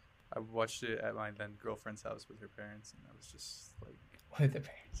 I watched it at my then girlfriend's house with her parents, and I was just like, With the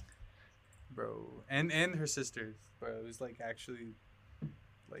parents. bro, and her sisters, bro. It was like actually,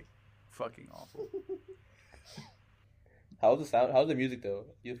 like, fucking awful, How's the sound? How's the music though?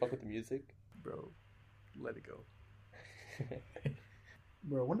 You fuck with the music? bro. Let it go.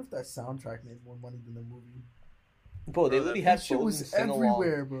 Bro, I wonder if that soundtrack made more money than the movie. Bro, they Bro, literally that had That shit was sing along.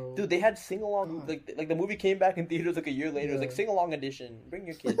 everywhere, bro. Dude, they had sing along. God. Like the movie came back in theaters like a year later. It was like Yeah. sing along edition. Bring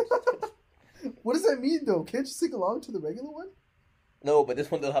your kids. What does that mean, though? Can't you sing along to the regular one? No, but this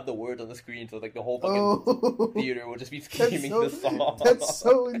one they'll have the words on the screen, so like the whole fucking Oh, theater will just be That's screaming so- the song. that's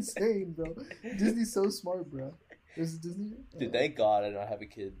so insane, bro. Disney's so smart, bro. Is it Disney? Dude, thank God I did not have a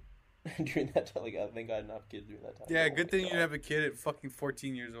kid during that time. Like, I thank God I didn't have kids during that time. Yeah, Oh good my thing you God. didn't have a kid at fucking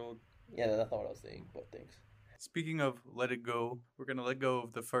 14 years old. Yeah, that's not what I was saying, but thanks. Speaking of let it go, we're gonna let go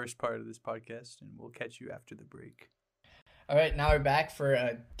of the first part of this podcast, and we'll catch you after the break. All right, now we're back for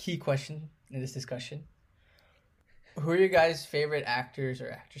a key question in this discussion. Who are your guys' favorite actors or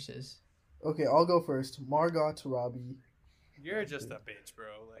actresses? Okay, I'll go first. Margot Robbie. You're just a bitch, bro.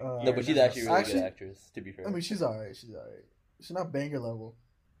 Like, No, No, you're but she's just- actually a really Actually- good actress, to be fair. I mean, she's alright. She's alright. She's not banger level.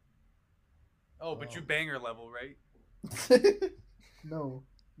 Oh, but you banger level, right? No,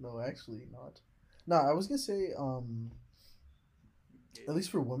 actually not. No, I was gonna say, at least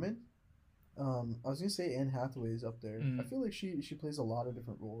for women, I was gonna say Anne Hathaway is up there. Mm. I feel like she plays a lot of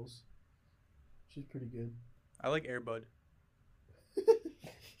different roles. She's pretty good. I like Airbud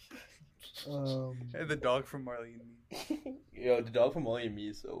Um, and the dog from Marley and Me. Yo, the dog from Molly and Me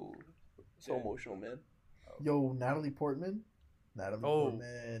is so emotional, man. yo, Natalie Portman. Natalie Oh.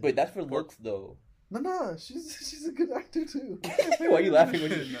 Portman. Wait, that's for looks though. No, she's a good actor too. Why are you laughing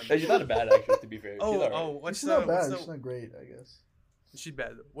when you? No. She's not a bad actress, to be fair. She's alright. What's She's the? not What's bad. the? She's not great, I guess. She's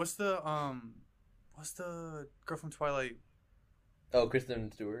bad. What's the girl from Twilight? Oh,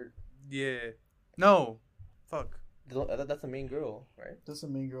 Kristen Stewart. Yeah. No. Fuck. That's the main girl, right? That's the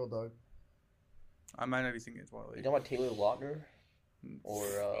main girl, dog. I might not be thinking You Twilight. talking about Taylor Lautner or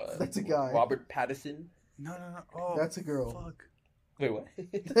That's a guy. Robert Pattinson? No. Oh, That's a girl. Fuck. Wait, what?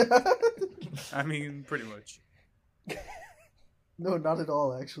 I mean, pretty much. No, not at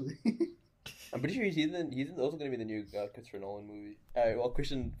all, actually. I'm pretty sure he's also gonna be the new Christopher Nolan movie. All right, well,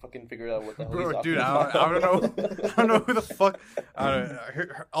 Christian fucking figured out what the hell he's Bro, talking dude, about. I don't know. I don't know who the fuck. I don't know.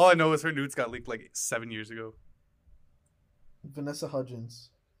 All I know is her nudes got leaked like 7 years ago. Vanessa Hudgens.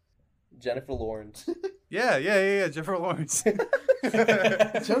 Jennifer Lawrence. Yeah. Jennifer Lawrence.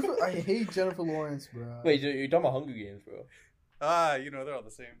 Jennifer, I hate Jennifer Lawrence, bro. Wait, you're talking about Hunger Games, bro? They're all the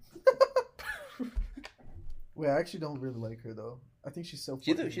same. Wait, I actually don't really like her though. I think she's so.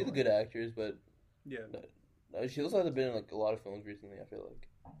 She's fucking a annoying. good actress, but Yeah. she also hasn't been in like a lot of films recently. I feel like.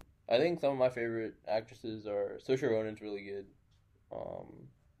 I think some of my favorite actresses are Saoirse Ronan's really good.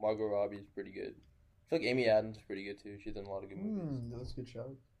 Margot Robbie's pretty good. I feel like Amy Adams is pretty good too. She's in a lot of good movies. That's a good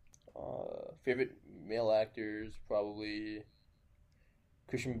shout. Favorite male actors probably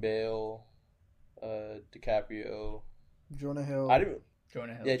Christian Bale, DiCaprio. Jonah Hill.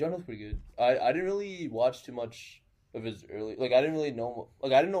 Jonah Hill. Yeah, Jonah Hill's pretty good. I didn't really watch too much of his early. Like I didn't really know.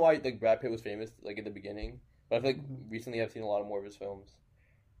 Like I didn't know why like Brad Pitt was famous like in the beginning. But I feel like recently I've seen a lot more of his films,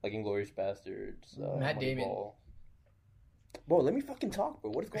 like Inglourious Bastards, Matt Damon. Moneyball. Bro, let me fucking talk,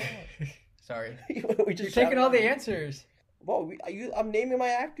 bro. What is going on? Sorry. We You're just taking all the shouted- answers. Bro, I'm naming my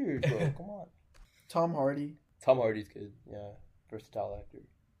actors, bro. Come on. Tom Hardy. Tom Hardy's good. Yeah, versatile actor.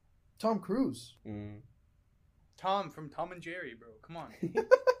 Tom Cruise. Tom from Tom and Jerry, bro. Come on.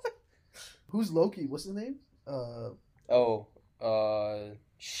 Who's Loki? What's his name?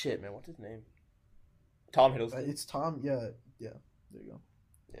 Shit, man. What's his name? Tom Hiddleston. It's Tom. Yeah. There you go.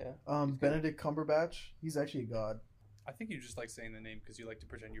 Yeah. Benedict Cumberbatch. He's actually a god. I think you just like saying the name because you like to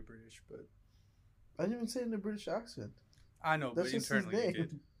pretend you're British, but I didn't even say it in a British accent. I know, That's but just his internally you name.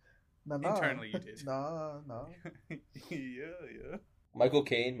 did. Nah. Internally you did. Nah. yeah. Michael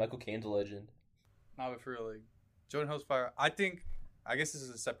Caine. Michael Caine's a legend. Nah, but for real, like Jonah Hill's fire. I guess this is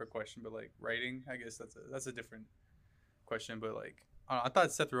a separate question, but like writing, I guess that's a different question. But like, I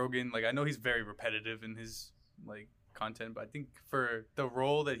thought Seth Rogen, like I know he's very repetitive in his like content, but I think for the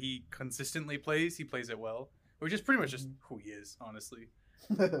role that he consistently plays, he plays it well, which is pretty much just who he is, honestly.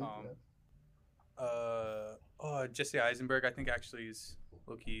 Jesse Eisenberg, I think actually is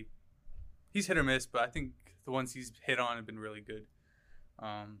low-key. He's hit or miss, but I think the ones he's hit on have been really good.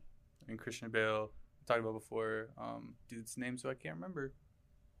 And Christian Bale, I talked about before. Dude's name, so I can't remember.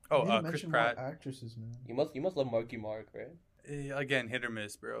 You didn't Chris mention Pratt. more actresses, man. You must love Marky Mark, right? Again, hit or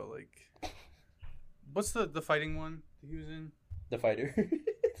miss, bro. Like, what's the fighting one that he was in? The fighter.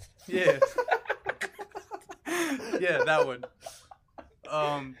 Yeah. Yeah, that one.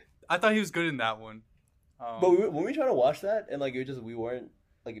 I thought he was good in that one. But when we were trying to watch that, and like it was just we weren't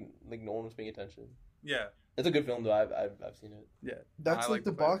like no one was paying attention. Yeah. It's a good film though. I've seen it. Yeah. That's I like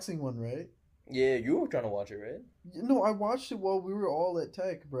the the fight. boxing one, right? Yeah, you were trying to watch it, right? No, I watched it while we were all at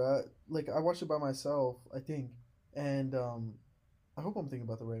Tech, bruh. Like I watched it by myself, I think, and I hope I'm thinking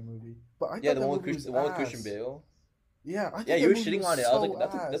about the right movie. But I Yeah, thought the that one with movie was the one with ass. Christian Bale. Yeah, I thought Yeah, that you were movie shitting on it. I was like, so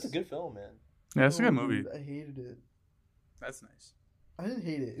that's a ass. good film, man. Yeah, it's a good No, movie. dude, I hated it. That's nice. I didn't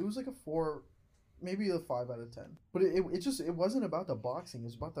hate it. It was like a 4, maybe a 5 out of 10. But it wasn't about the boxing. It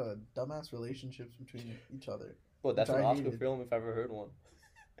was about the dumbass relationships between each other. Well, that's Which an I Oscar hated. film if I ever heard one.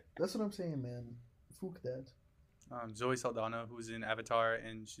 That's what I'm saying, man. Fuck that. Zoe Saldana, who's in Avatar,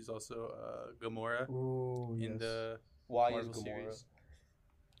 and she's also Gamora Oh, yes. in the Why Marvel is Gamora? series.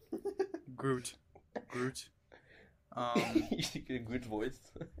 Groot. You get a good voice.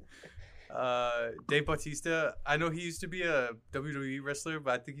 Dave Bautista. I know he used to be a WWE wrestler,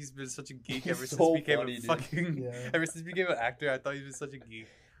 but I think he's been such a geek He's ever since so he became funny, a dude. fucking. Yeah. Ever since he became an actor, I thought he was such a geek.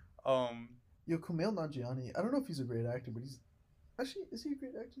 Yo, Kumail Nanjiani. I don't know if he's a great actor, but is he a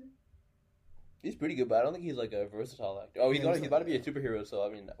great actor? He's pretty good, but I don't think he's like a versatile actor. Oh, he's about to be a superhero, so I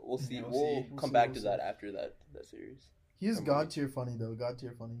mean, we'll see. Yeah, We'll come see, back we'll to see. that after that series. He is That god movie. tier funny though. God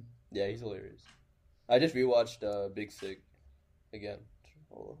tier funny. Yeah, he's hilarious. I just rewatched Big Sick again.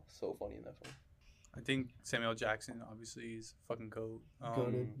 Oh, so funny in that film. I think Samuel Jackson obviously is fucking goat.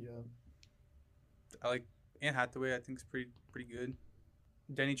 Goated. Yeah. I like Anne Hathaway. I think is pretty good.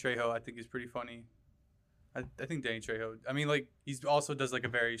 Danny Trejo I think is pretty funny. I think Danny Trejo. I mean, like he's also does like a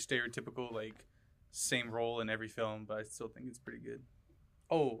very stereotypical like same role in every film, but I still think it's pretty good.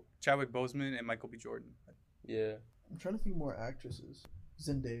 Oh, Chadwick Boseman and Michael B. Jordan. Yeah. I'm trying to think more actresses.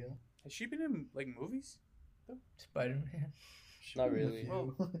 Zendaya. Has she been in like movies? Spider-Man. Not Been in a really.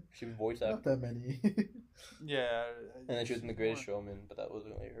 few. She was voice Not actor. that many. Yeah. And then she was in The Greatest Showman, but that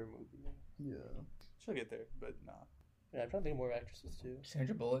wasn't really her movie. Yeah. She'll get there, but nah. Yeah, I'm trying to think of more actresses too.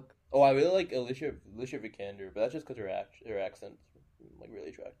 Sandra Bullock. Oh, I really like Alicia Vikander, but that's just because her accent's like really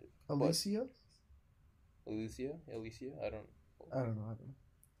attractive. Alicia? Alicia? I don't. I don't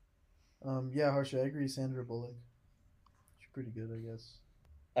know. Yeah, Harsha, I agree. Sandra Bullock. She's pretty good, I guess.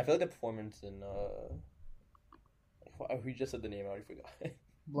 I feel like the performance in we just said the name, I already forgot.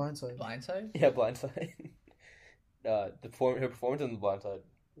 Blindside. Blindside. Yeah, Blindside. Her performance in The Blindside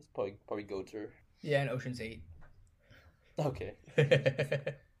is probably goats her. Yeah, and Ocean's 8. Okay.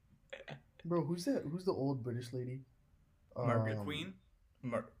 Bro, who's that? Who's the old British lady? Margaret Queen.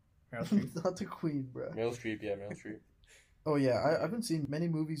 Meryl Streep. Not the Queen, bro. Meryl Streep. Oh yeah, I haven't seen many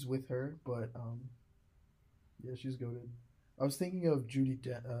movies with her, but yeah, she's goated. I was thinking of Judi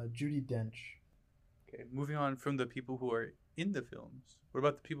Dench. Okay, moving on from the people who are in the films. What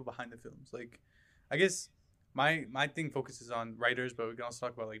about the people behind the films? Like, I guess my thing focuses on writers, but we can also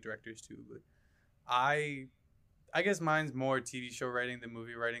talk about like directors too. But I guess mine's more TV show writing than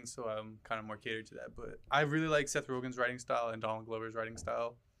movie writing, so I'm kind of more catered to that. But I really like Seth Rogen's writing style and Donald Glover's writing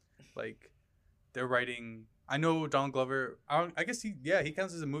style. Like, they're writing. I know Donald Glover. I guess he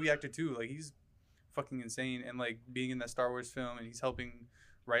counts as a movie actor too. Like, he's fucking insane, and like being in that Star Wars film, and he's helping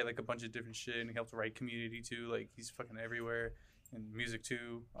write like a bunch of different shit, and he helps write Community too. Like, he's fucking everywhere, and music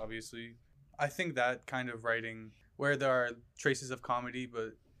too, obviously. I think that kind of writing where there are traces of comedy,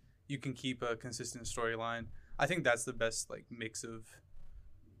 but you can keep a consistent storyline. I think that's the best like mix of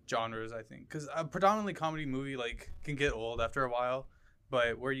genres. I think because a predominantly comedy movie like can get old after a while,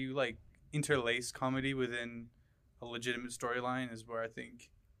 but where you like interlace comedy within a legitimate storyline is where I think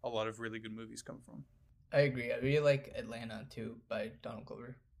a lot of really good movies come from. I agree. I really like Atlanta too by Donald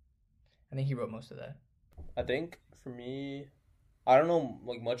Glover. I think he wrote most of that. I think for me, I don't know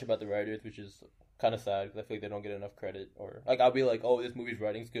like much about the writers, which is kind of sad because I feel like they don't get enough credit. Or like I'll be like, oh, this movie's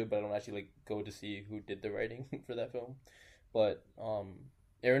writing's good, but I don't actually like go to see who did the writing for that film. But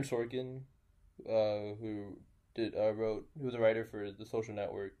Aaron Sorkin, who was a writer for The Social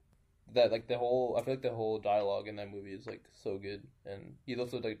Network. That like I feel like the whole dialogue in that movie is like so good, and he's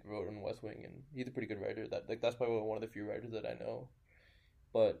also like wrote on West Wing, and he's a pretty good writer. That's probably one of the few writers that I know.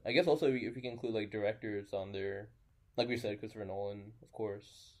 But I guess also if we can include like directors on there, like we said, Christopher Nolan, of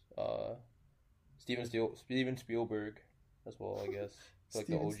course, Steven Spielberg as well, I guess. For, like,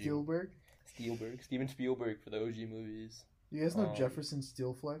 Steven the OG Steven Spielberg for the OG movies. You guys know Jefferson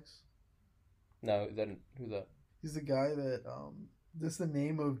Steelflex? No, who's that? He's the guy that this is the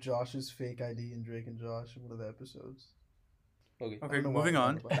name of Josh's fake ID in Drake and Josh in one of the episodes. Okay. I Okay, don't know why moving I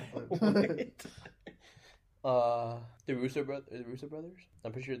on. thought about it, but- The Russo brothers.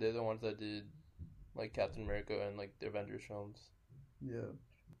 I'm pretty sure they're the ones that did like Captain America and like the Avengers films. yeah.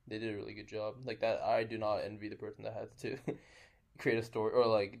 They did a really good job. Like that, I do not envy the person that has to create a story or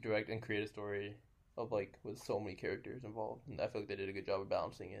like direct and create a story of like with so many characters involved. And I feel like they did a good job of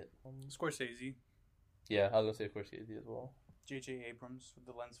balancing it. Scorsese, Yeah, I was gonna say Scorsese as well. J.J. Abrams with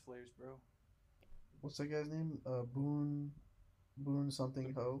the lens flares, bro. What's that guy's name? Boone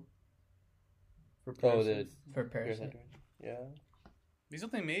something Ho. For Oh, Parasite. For Parasite. Yeah. He's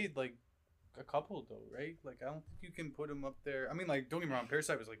only made like a couple though, right? Like I don't think you can put him up there. I mean, like don't get me wrong,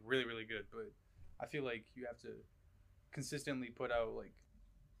 Parasite was like really really good, but I feel like you have to consistently put out like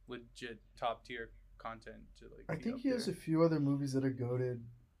legit top tier content to like. I be think up he has a there. few other movies that are goated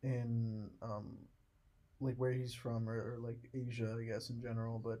in like where he's from or like Asia, I guess in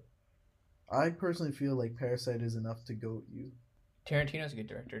general. But I personally feel like Parasite is enough to goat you. Tarantino's a good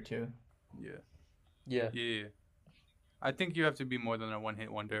director too. Yeah. Yeah. Yeah. I think you have to be more than a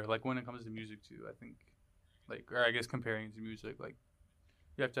one-hit wonder. Like when it comes to music too, I think, like, or I guess comparing it to music, like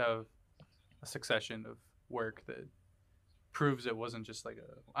you have to have a succession of work that proves it wasn't just like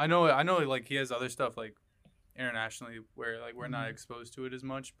a. I know, like he has other stuff like internationally where like we're not exposed to it as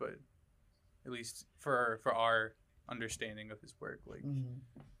much, but at least for our understanding of his work, like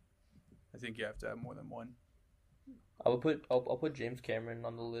I think you have to have more than one. I'll put James Cameron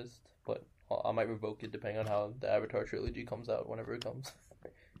on the list, but I might revoke it depending on how the Avatar trilogy comes out whenever it comes.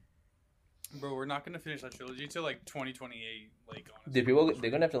 Bro, we're not gonna finish that trilogy till like 2028. Like, honestly,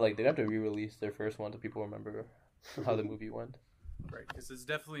 They're gonna have to re-release their first one so people remember how the movie went. Right, because it's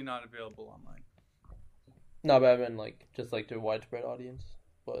definitely not available online. No, but I mean like just like to a widespread audience.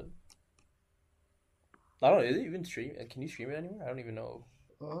 But I don't know. Is it even stream? Can you stream it anywhere? I don't even know.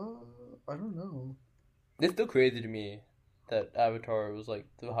 I don't know. It's still crazy to me that Avatar was like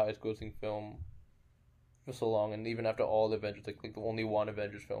the highest grossing film for so long, and even after all the Avengers, like the only one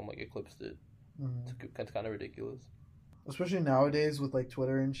Avengers film like eclipsed it. It's kind of ridiculous. Especially nowadays with like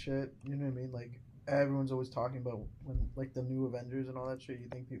Twitter and shit. You know what I mean? Like everyone's always talking about when like the new Avengers and all that shit. You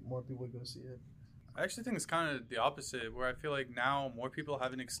think more people would go see it? I actually think it's kind of the opposite, where I feel like now more people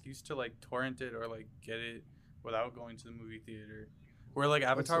have an excuse to like torrent it or like get it without going to the movie theater. Where like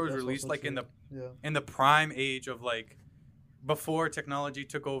Avatar was released like in the prime age of like before technology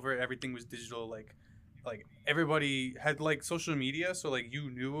took over, everything was digital. Like everybody had like social media, so like you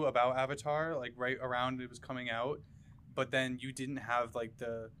knew about Avatar like right around it was coming out, but then you didn't have like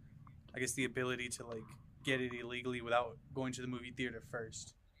the ability to like get it illegally without going to the movie theater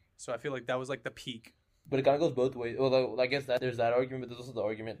first. So I feel like that was like the peak. But it kind of goes both ways. Well, I guess that there's that argument, but there's also the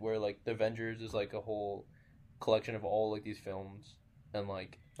argument where like the Avengers is like a whole collection of all like these films and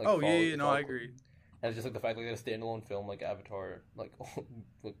like I agree. And it's just like the fact like a standalone film like Avatar like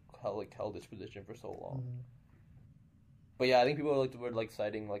held its position for so long. But yeah, I think people were like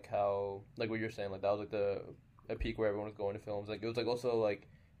citing like how like what you're saying, like that was like a peak where everyone was going to films. Like it was like also like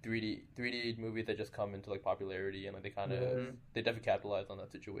 3D movies that just come into like popularity, and like they kind of they definitely capitalized on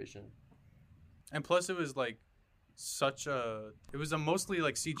that situation. And plus it was like it was a mostly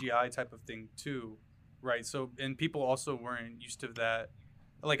like CGI type of thing too, right? So and people also weren't used to that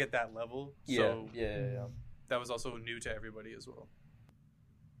like at that level. So yeah. That was also new to everybody as well.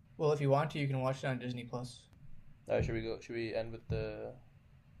 Well, if you want to, you can watch it on Disney Plus. Should we end with the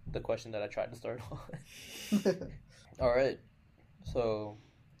question that I tried to start on? All right. So,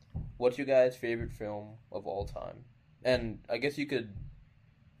 what's your guys' favorite film of all time? And I guess you could,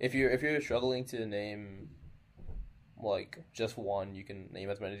 if you're struggling to name like just one, you can name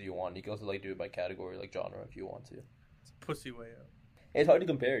as many as you want. You can also like do it by category, like genre, if you want to. It's a pussy way out. It's hard to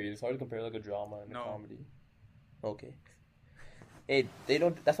compare. It's hard to compare like a drama and a comedy. Okay. Hey, they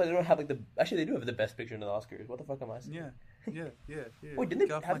don't. That's why they don't have like the. Actually, they do have the best picture in the Oscars. What the fuck am I saying? Yeah. Wait, didn't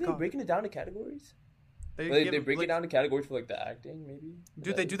they have they breaking it down to categories? They break it down to categories for like the acting, maybe.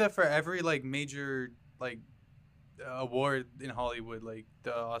 Dude, they do that for every like major like award in Hollywood, like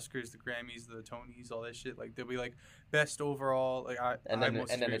the Oscars, the Grammys, the Tonys, all that shit. Like they'll be like best overall. Like and then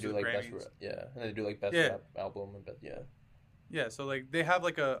they do like Grammys. And they do like best rap album and best Yeah, so like they have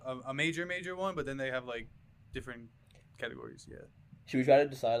like a major one, but then they have like different categories. Yeah. Should we try to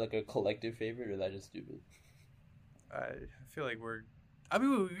decide like a collective favorite, or is that just stupid? I feel like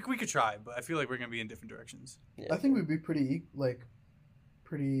we could try, but I feel like we're gonna be in different directions. Yeah. I think we'd be pretty what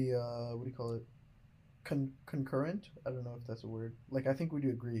do you call it? Concurrent. I don't know if that's a word. Like I think we do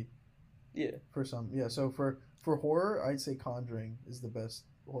agree. Yeah. For some, yeah. So for horror, I'd say Conjuring is the best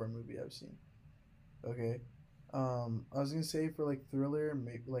horror movie I've seen. Okay. I was gonna say for like thriller,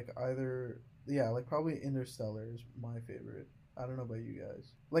 maybe like like probably Interstellar is my favorite. I don't know about you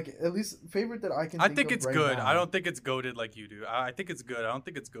guys. Like at least favorite that I can. I think it's good. Now. I don't think it's goated like you do. I think it's good. I don't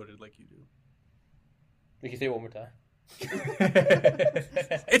think it's goated like you do. You can say it one more time.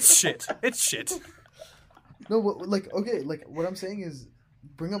 It's shit. It's shit. No, like what I'm saying is,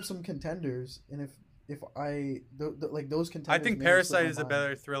 bring up some contenders, and if like those contenders. I think Parasite is a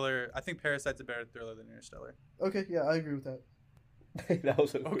better thriller. I think Parasite's a better thriller than Interstellar. Okay, yeah, I agree with that. That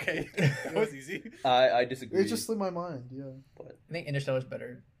was okay. That was easy. I disagree. It just slipped my mind. Yeah. But I think Interstellar's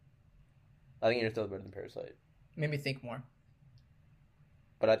better. I think Interstellar's better than Parasite. Made me think more.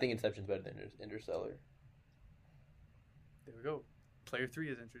 But I think Inception's better than Interstellar. There we go. Player 3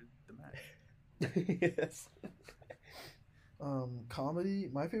 has entered the match. Yes. Comedy.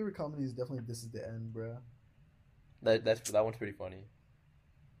 My favorite comedy is definitely This Is the End, bro. That one's pretty funny.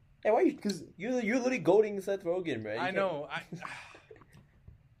 Hey, why you? Because you're literally goading Seth Rogen, right? I know.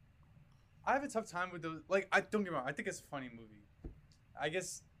 I have a tough time with those. Like, don't get me wrong. I think it's a funny movie. I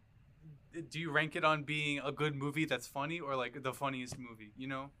guess do you rank it on being a good movie that's funny or like the funniest movie? You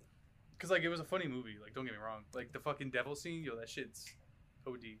know, because like it was a funny movie. Like don't get me wrong. Like the fucking devil scene, yo, that shit's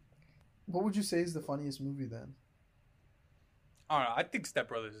OD. What would you say is the funniest movie then? I don't know. I think Step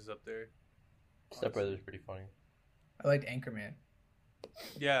Brothers is up there. Step Brothers is pretty funny. I liked Anchorman.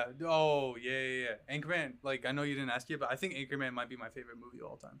 Yeah. Oh, yeah. Anchorman. Like, I know you didn't ask yet, but I think Anchorman might be my favorite movie of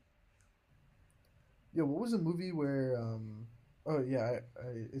all time. Yeah, what was a movie where oh yeah,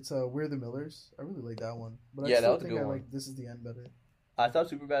 it's We're the Millers. I really like that one. But Yeah, I that still was a think good I one. like This Is the End better. I saw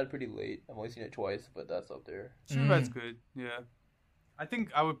Superbad pretty late. I've only seen it twice, but that's up there. Superbad's good. Yeah. I think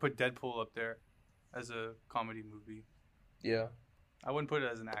I would put Deadpool up there as a comedy movie. Yeah. I wouldn't put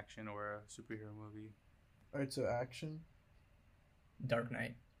it as an action or a superhero movie. Alright, so action. Dark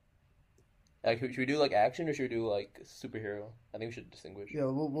Knight. Like, should we do like action or should we do like superhero? I think we should distinguish. Yeah,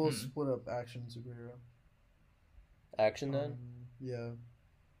 we'll split up action and superhero. Action then. Yeah.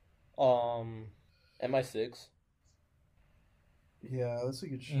 MI6. Yeah, that's a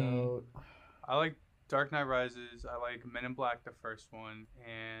good shout. I like Dark Knight Rises. I like Men in Black, the first one,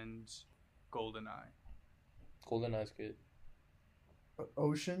 and GoldenEye. GoldenEye's good.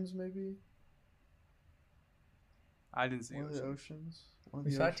 Oceans, maybe? I didn't see One of the Ocean. Oceans? One of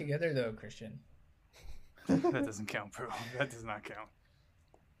We the saw it Oceans? together though, Christian. That doesn't count, bro. That does not count.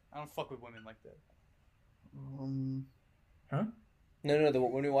 I don't fuck with women like that. No.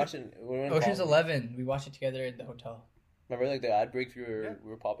 When we watched it, when we went Ocean's college- 11. We watched it together in the hotel. Remember like the ad breaks we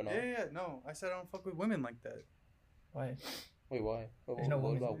were popping on. Yeah. No, I said I don't fuck with women like that. Why? Wait, why? There's no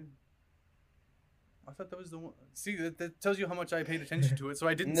woman. about- I thought that was the one. See, that tells you how much I paid attention to it, so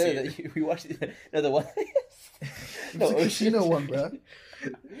I didn't No, see it. we watched it. No, the one. No, the casino one, bro.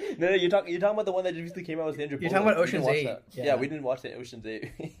 No, you're talking about the one that just recently came out with Sandra You're Bullock. talking about We didn't Ocean's watch 8. that. Yeah. Yeah, we didn't watch the Ocean's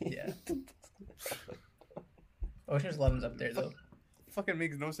 8. Yeah. Ocean's 11's up there though. Fucking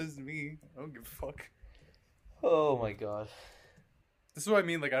makes no sense to me. I don't give a fuck. Oh my god. This is what I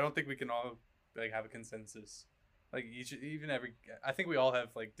mean. Like, I don't think we can all like have a consensus. Like every. I think we all have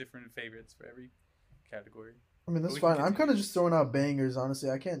like different favorites for every category. I mean, that's We can fine. I'm continue kind of this. just throwing out bangers, honestly.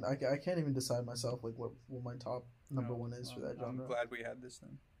 I can't even decide myself like what my top number No, one is for that I'm genre. glad we had this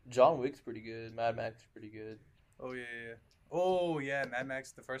then. John Wick's pretty good. Mad Max is pretty good. Oh yeah. Oh yeah, Mad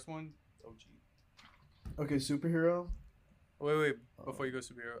Max, the first one. OG. Okay, superhero. Wait. Before you go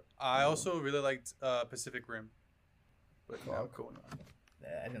superhero, I also really liked Pacific Rim. But Oh, now cool. going on.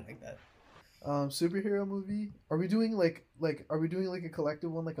 I didn't like that. Superhero movie. Are we doing like a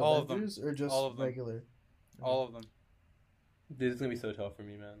collective one like All of them. Avengers or just All of them. regular? All of them. This is gonna be so tough for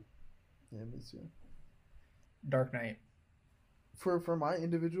me, man. Yeah, me too. Dark Knight. For my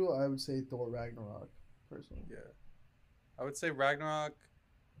individual, I would say Thor Ragnarok personally. Yeah. I would say Ragnarok,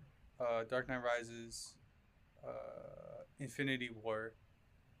 Dark Knight Rises, Infinity War,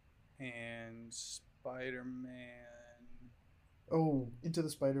 and Spider-Man. Oh, Into the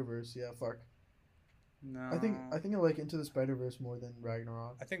Spider-Verse. Yeah, fuck. No. I think I like Into the Spider-Verse more than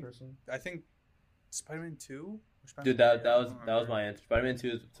Ragnarok. I think- personally. I think Spider-Man 2? Or Dude, Spider-Man that 3? I was don't that was remember. my answer.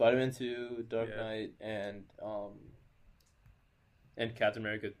 Spider-Man 2, Dark Yeah. Knight, and Captain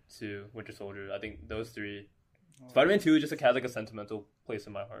America 2, Winter Soldier. I think those three. Oh. Spider-Man 2 just like has like a sentimental place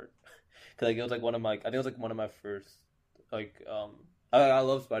in my heart. Cause like it was like one of my, I think it was like one of my first I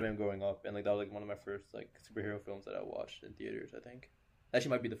love Spider-Man growing up, and like that was like one of my first like superhero films that I watched in theaters. I think actually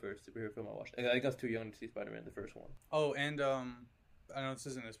might be the first superhero film I watched. I think I was too young to see Spider-Man, the first one. Oh, and I know this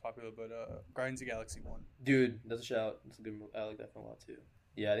isn't as popular, but Guardians of the Galaxy 1. Dude, that's a shout. That's a good movie. I like that film a lot too.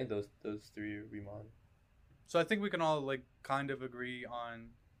 Yeah, I think those three would be mine. So I think we can all like kind of agree on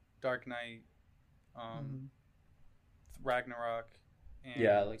Dark Knight, Ragnarok, and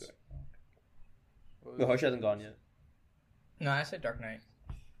Yeah, I like it. what was The it? Harsh hasn't gone yet. No, I said Dark Knight.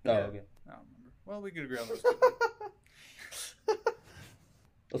 Oh, Yeah. okay. I don't remember. Well, we could agree on those.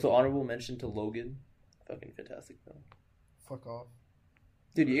 Also, honorable mention to Logan. Fucking fantastic film. Fuck off.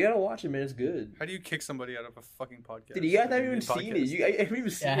 Dude, you gotta watch it, man. It's good. How do you kick somebody out of a fucking podcast? Dude, you guys haven't even Mid-podcast? seen it. I haven't even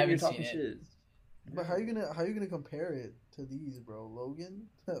seen I it. You're haven't talking seen it. shit. But how you gonna compare it to these, bro? Logan.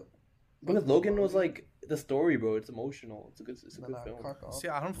 Because Logan was like the story, bro. It's emotional. It's a good Nah, film. cock off. See,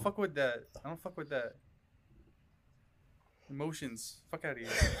 I don't fuck with that. Emotions. Fuck out of here.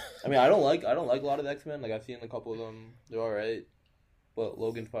 I mean, I don't like a lot of the X-Men. Like I've seen a couple of them. They're all right. But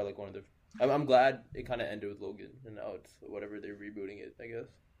Logan's probably like one of the. I'm glad it kind of ended with Logan, and now it's whatever they're rebooting it. I guess.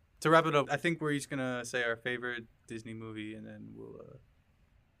 To wrap it up, I think we're each gonna say our favorite Disney movie, and then we'll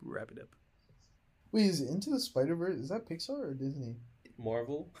wrap it up. Wait, is it Into the Spider-Verse? Is that Pixar or Disney?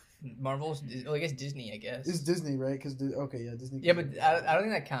 Marvel. Marvel's, well, I guess Disney, I guess. It's Disney, right? Because okay, yeah, Disney. Yeah, but I don't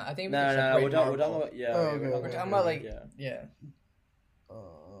think that counts. I think we can No. separate We're talking Marvel. about yeah. Oh, yeah, okay, we're okay, We're talking about like yeah. yeah.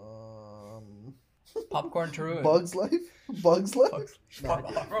 Popcorn to ruin. Bugs Life. Bugs Life. Fuck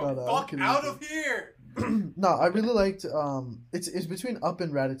Nah. off. Bro, No, fuck kidding, out kidding. of here! No, I really liked. It's between Up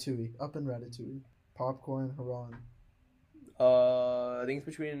and Ratatouille. Up and Ratatouille. Popcorn, Haran. I think it's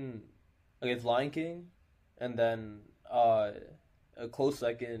between, it's Lion King, and then a close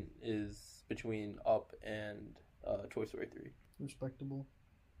second is between Up and Toy Story 3. Respectable.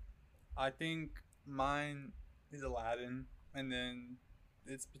 I think mine is Aladdin, and then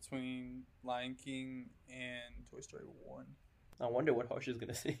it's between Lion King and Toy Story 1. I wonder what Harsh is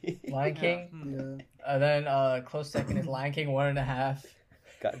gonna say. Lion King. Yeah. And then close second is Lion King 1.5,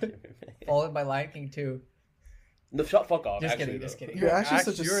 God damn it, man. followed by Lion King 2. No, fuck off. Just actually, kidding, though. just kidding. You're actually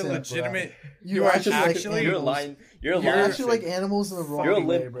such a You're a simp, legitimate. You You are actually like actually. You're a animals. lion. You're a You're lion. actually like simp. animals in the wrong You're a way,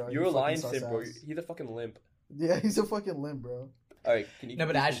 limp. bro. You're a You lion fucking simp, bro. sus-ass. He's a fucking limp. Yeah, he's a fucking limp, bro. All right, can you? No,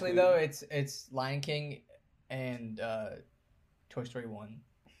 but please actually conclude? though, it's Lion King and Toy Story 1.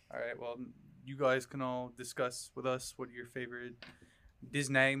 All right. Well, you guys can all discuss with us what your favorite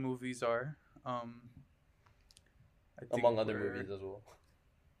Disney movies are. I think among other we're- movies as well.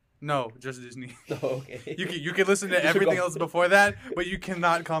 No, just Disney. Oh, okay. You can listen to Disregard. everything else before that, but you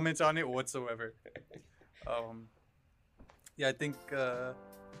cannot comment on it whatsoever. Yeah, I think we're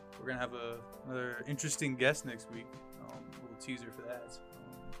gonna have another interesting guest next week. A little teaser for that.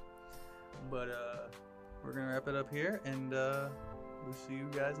 But we're gonna wrap it up here, and we'll see you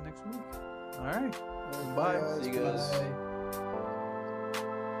guys next week. All right. Bye, Bye. guys. See you guys. Peace. Bye.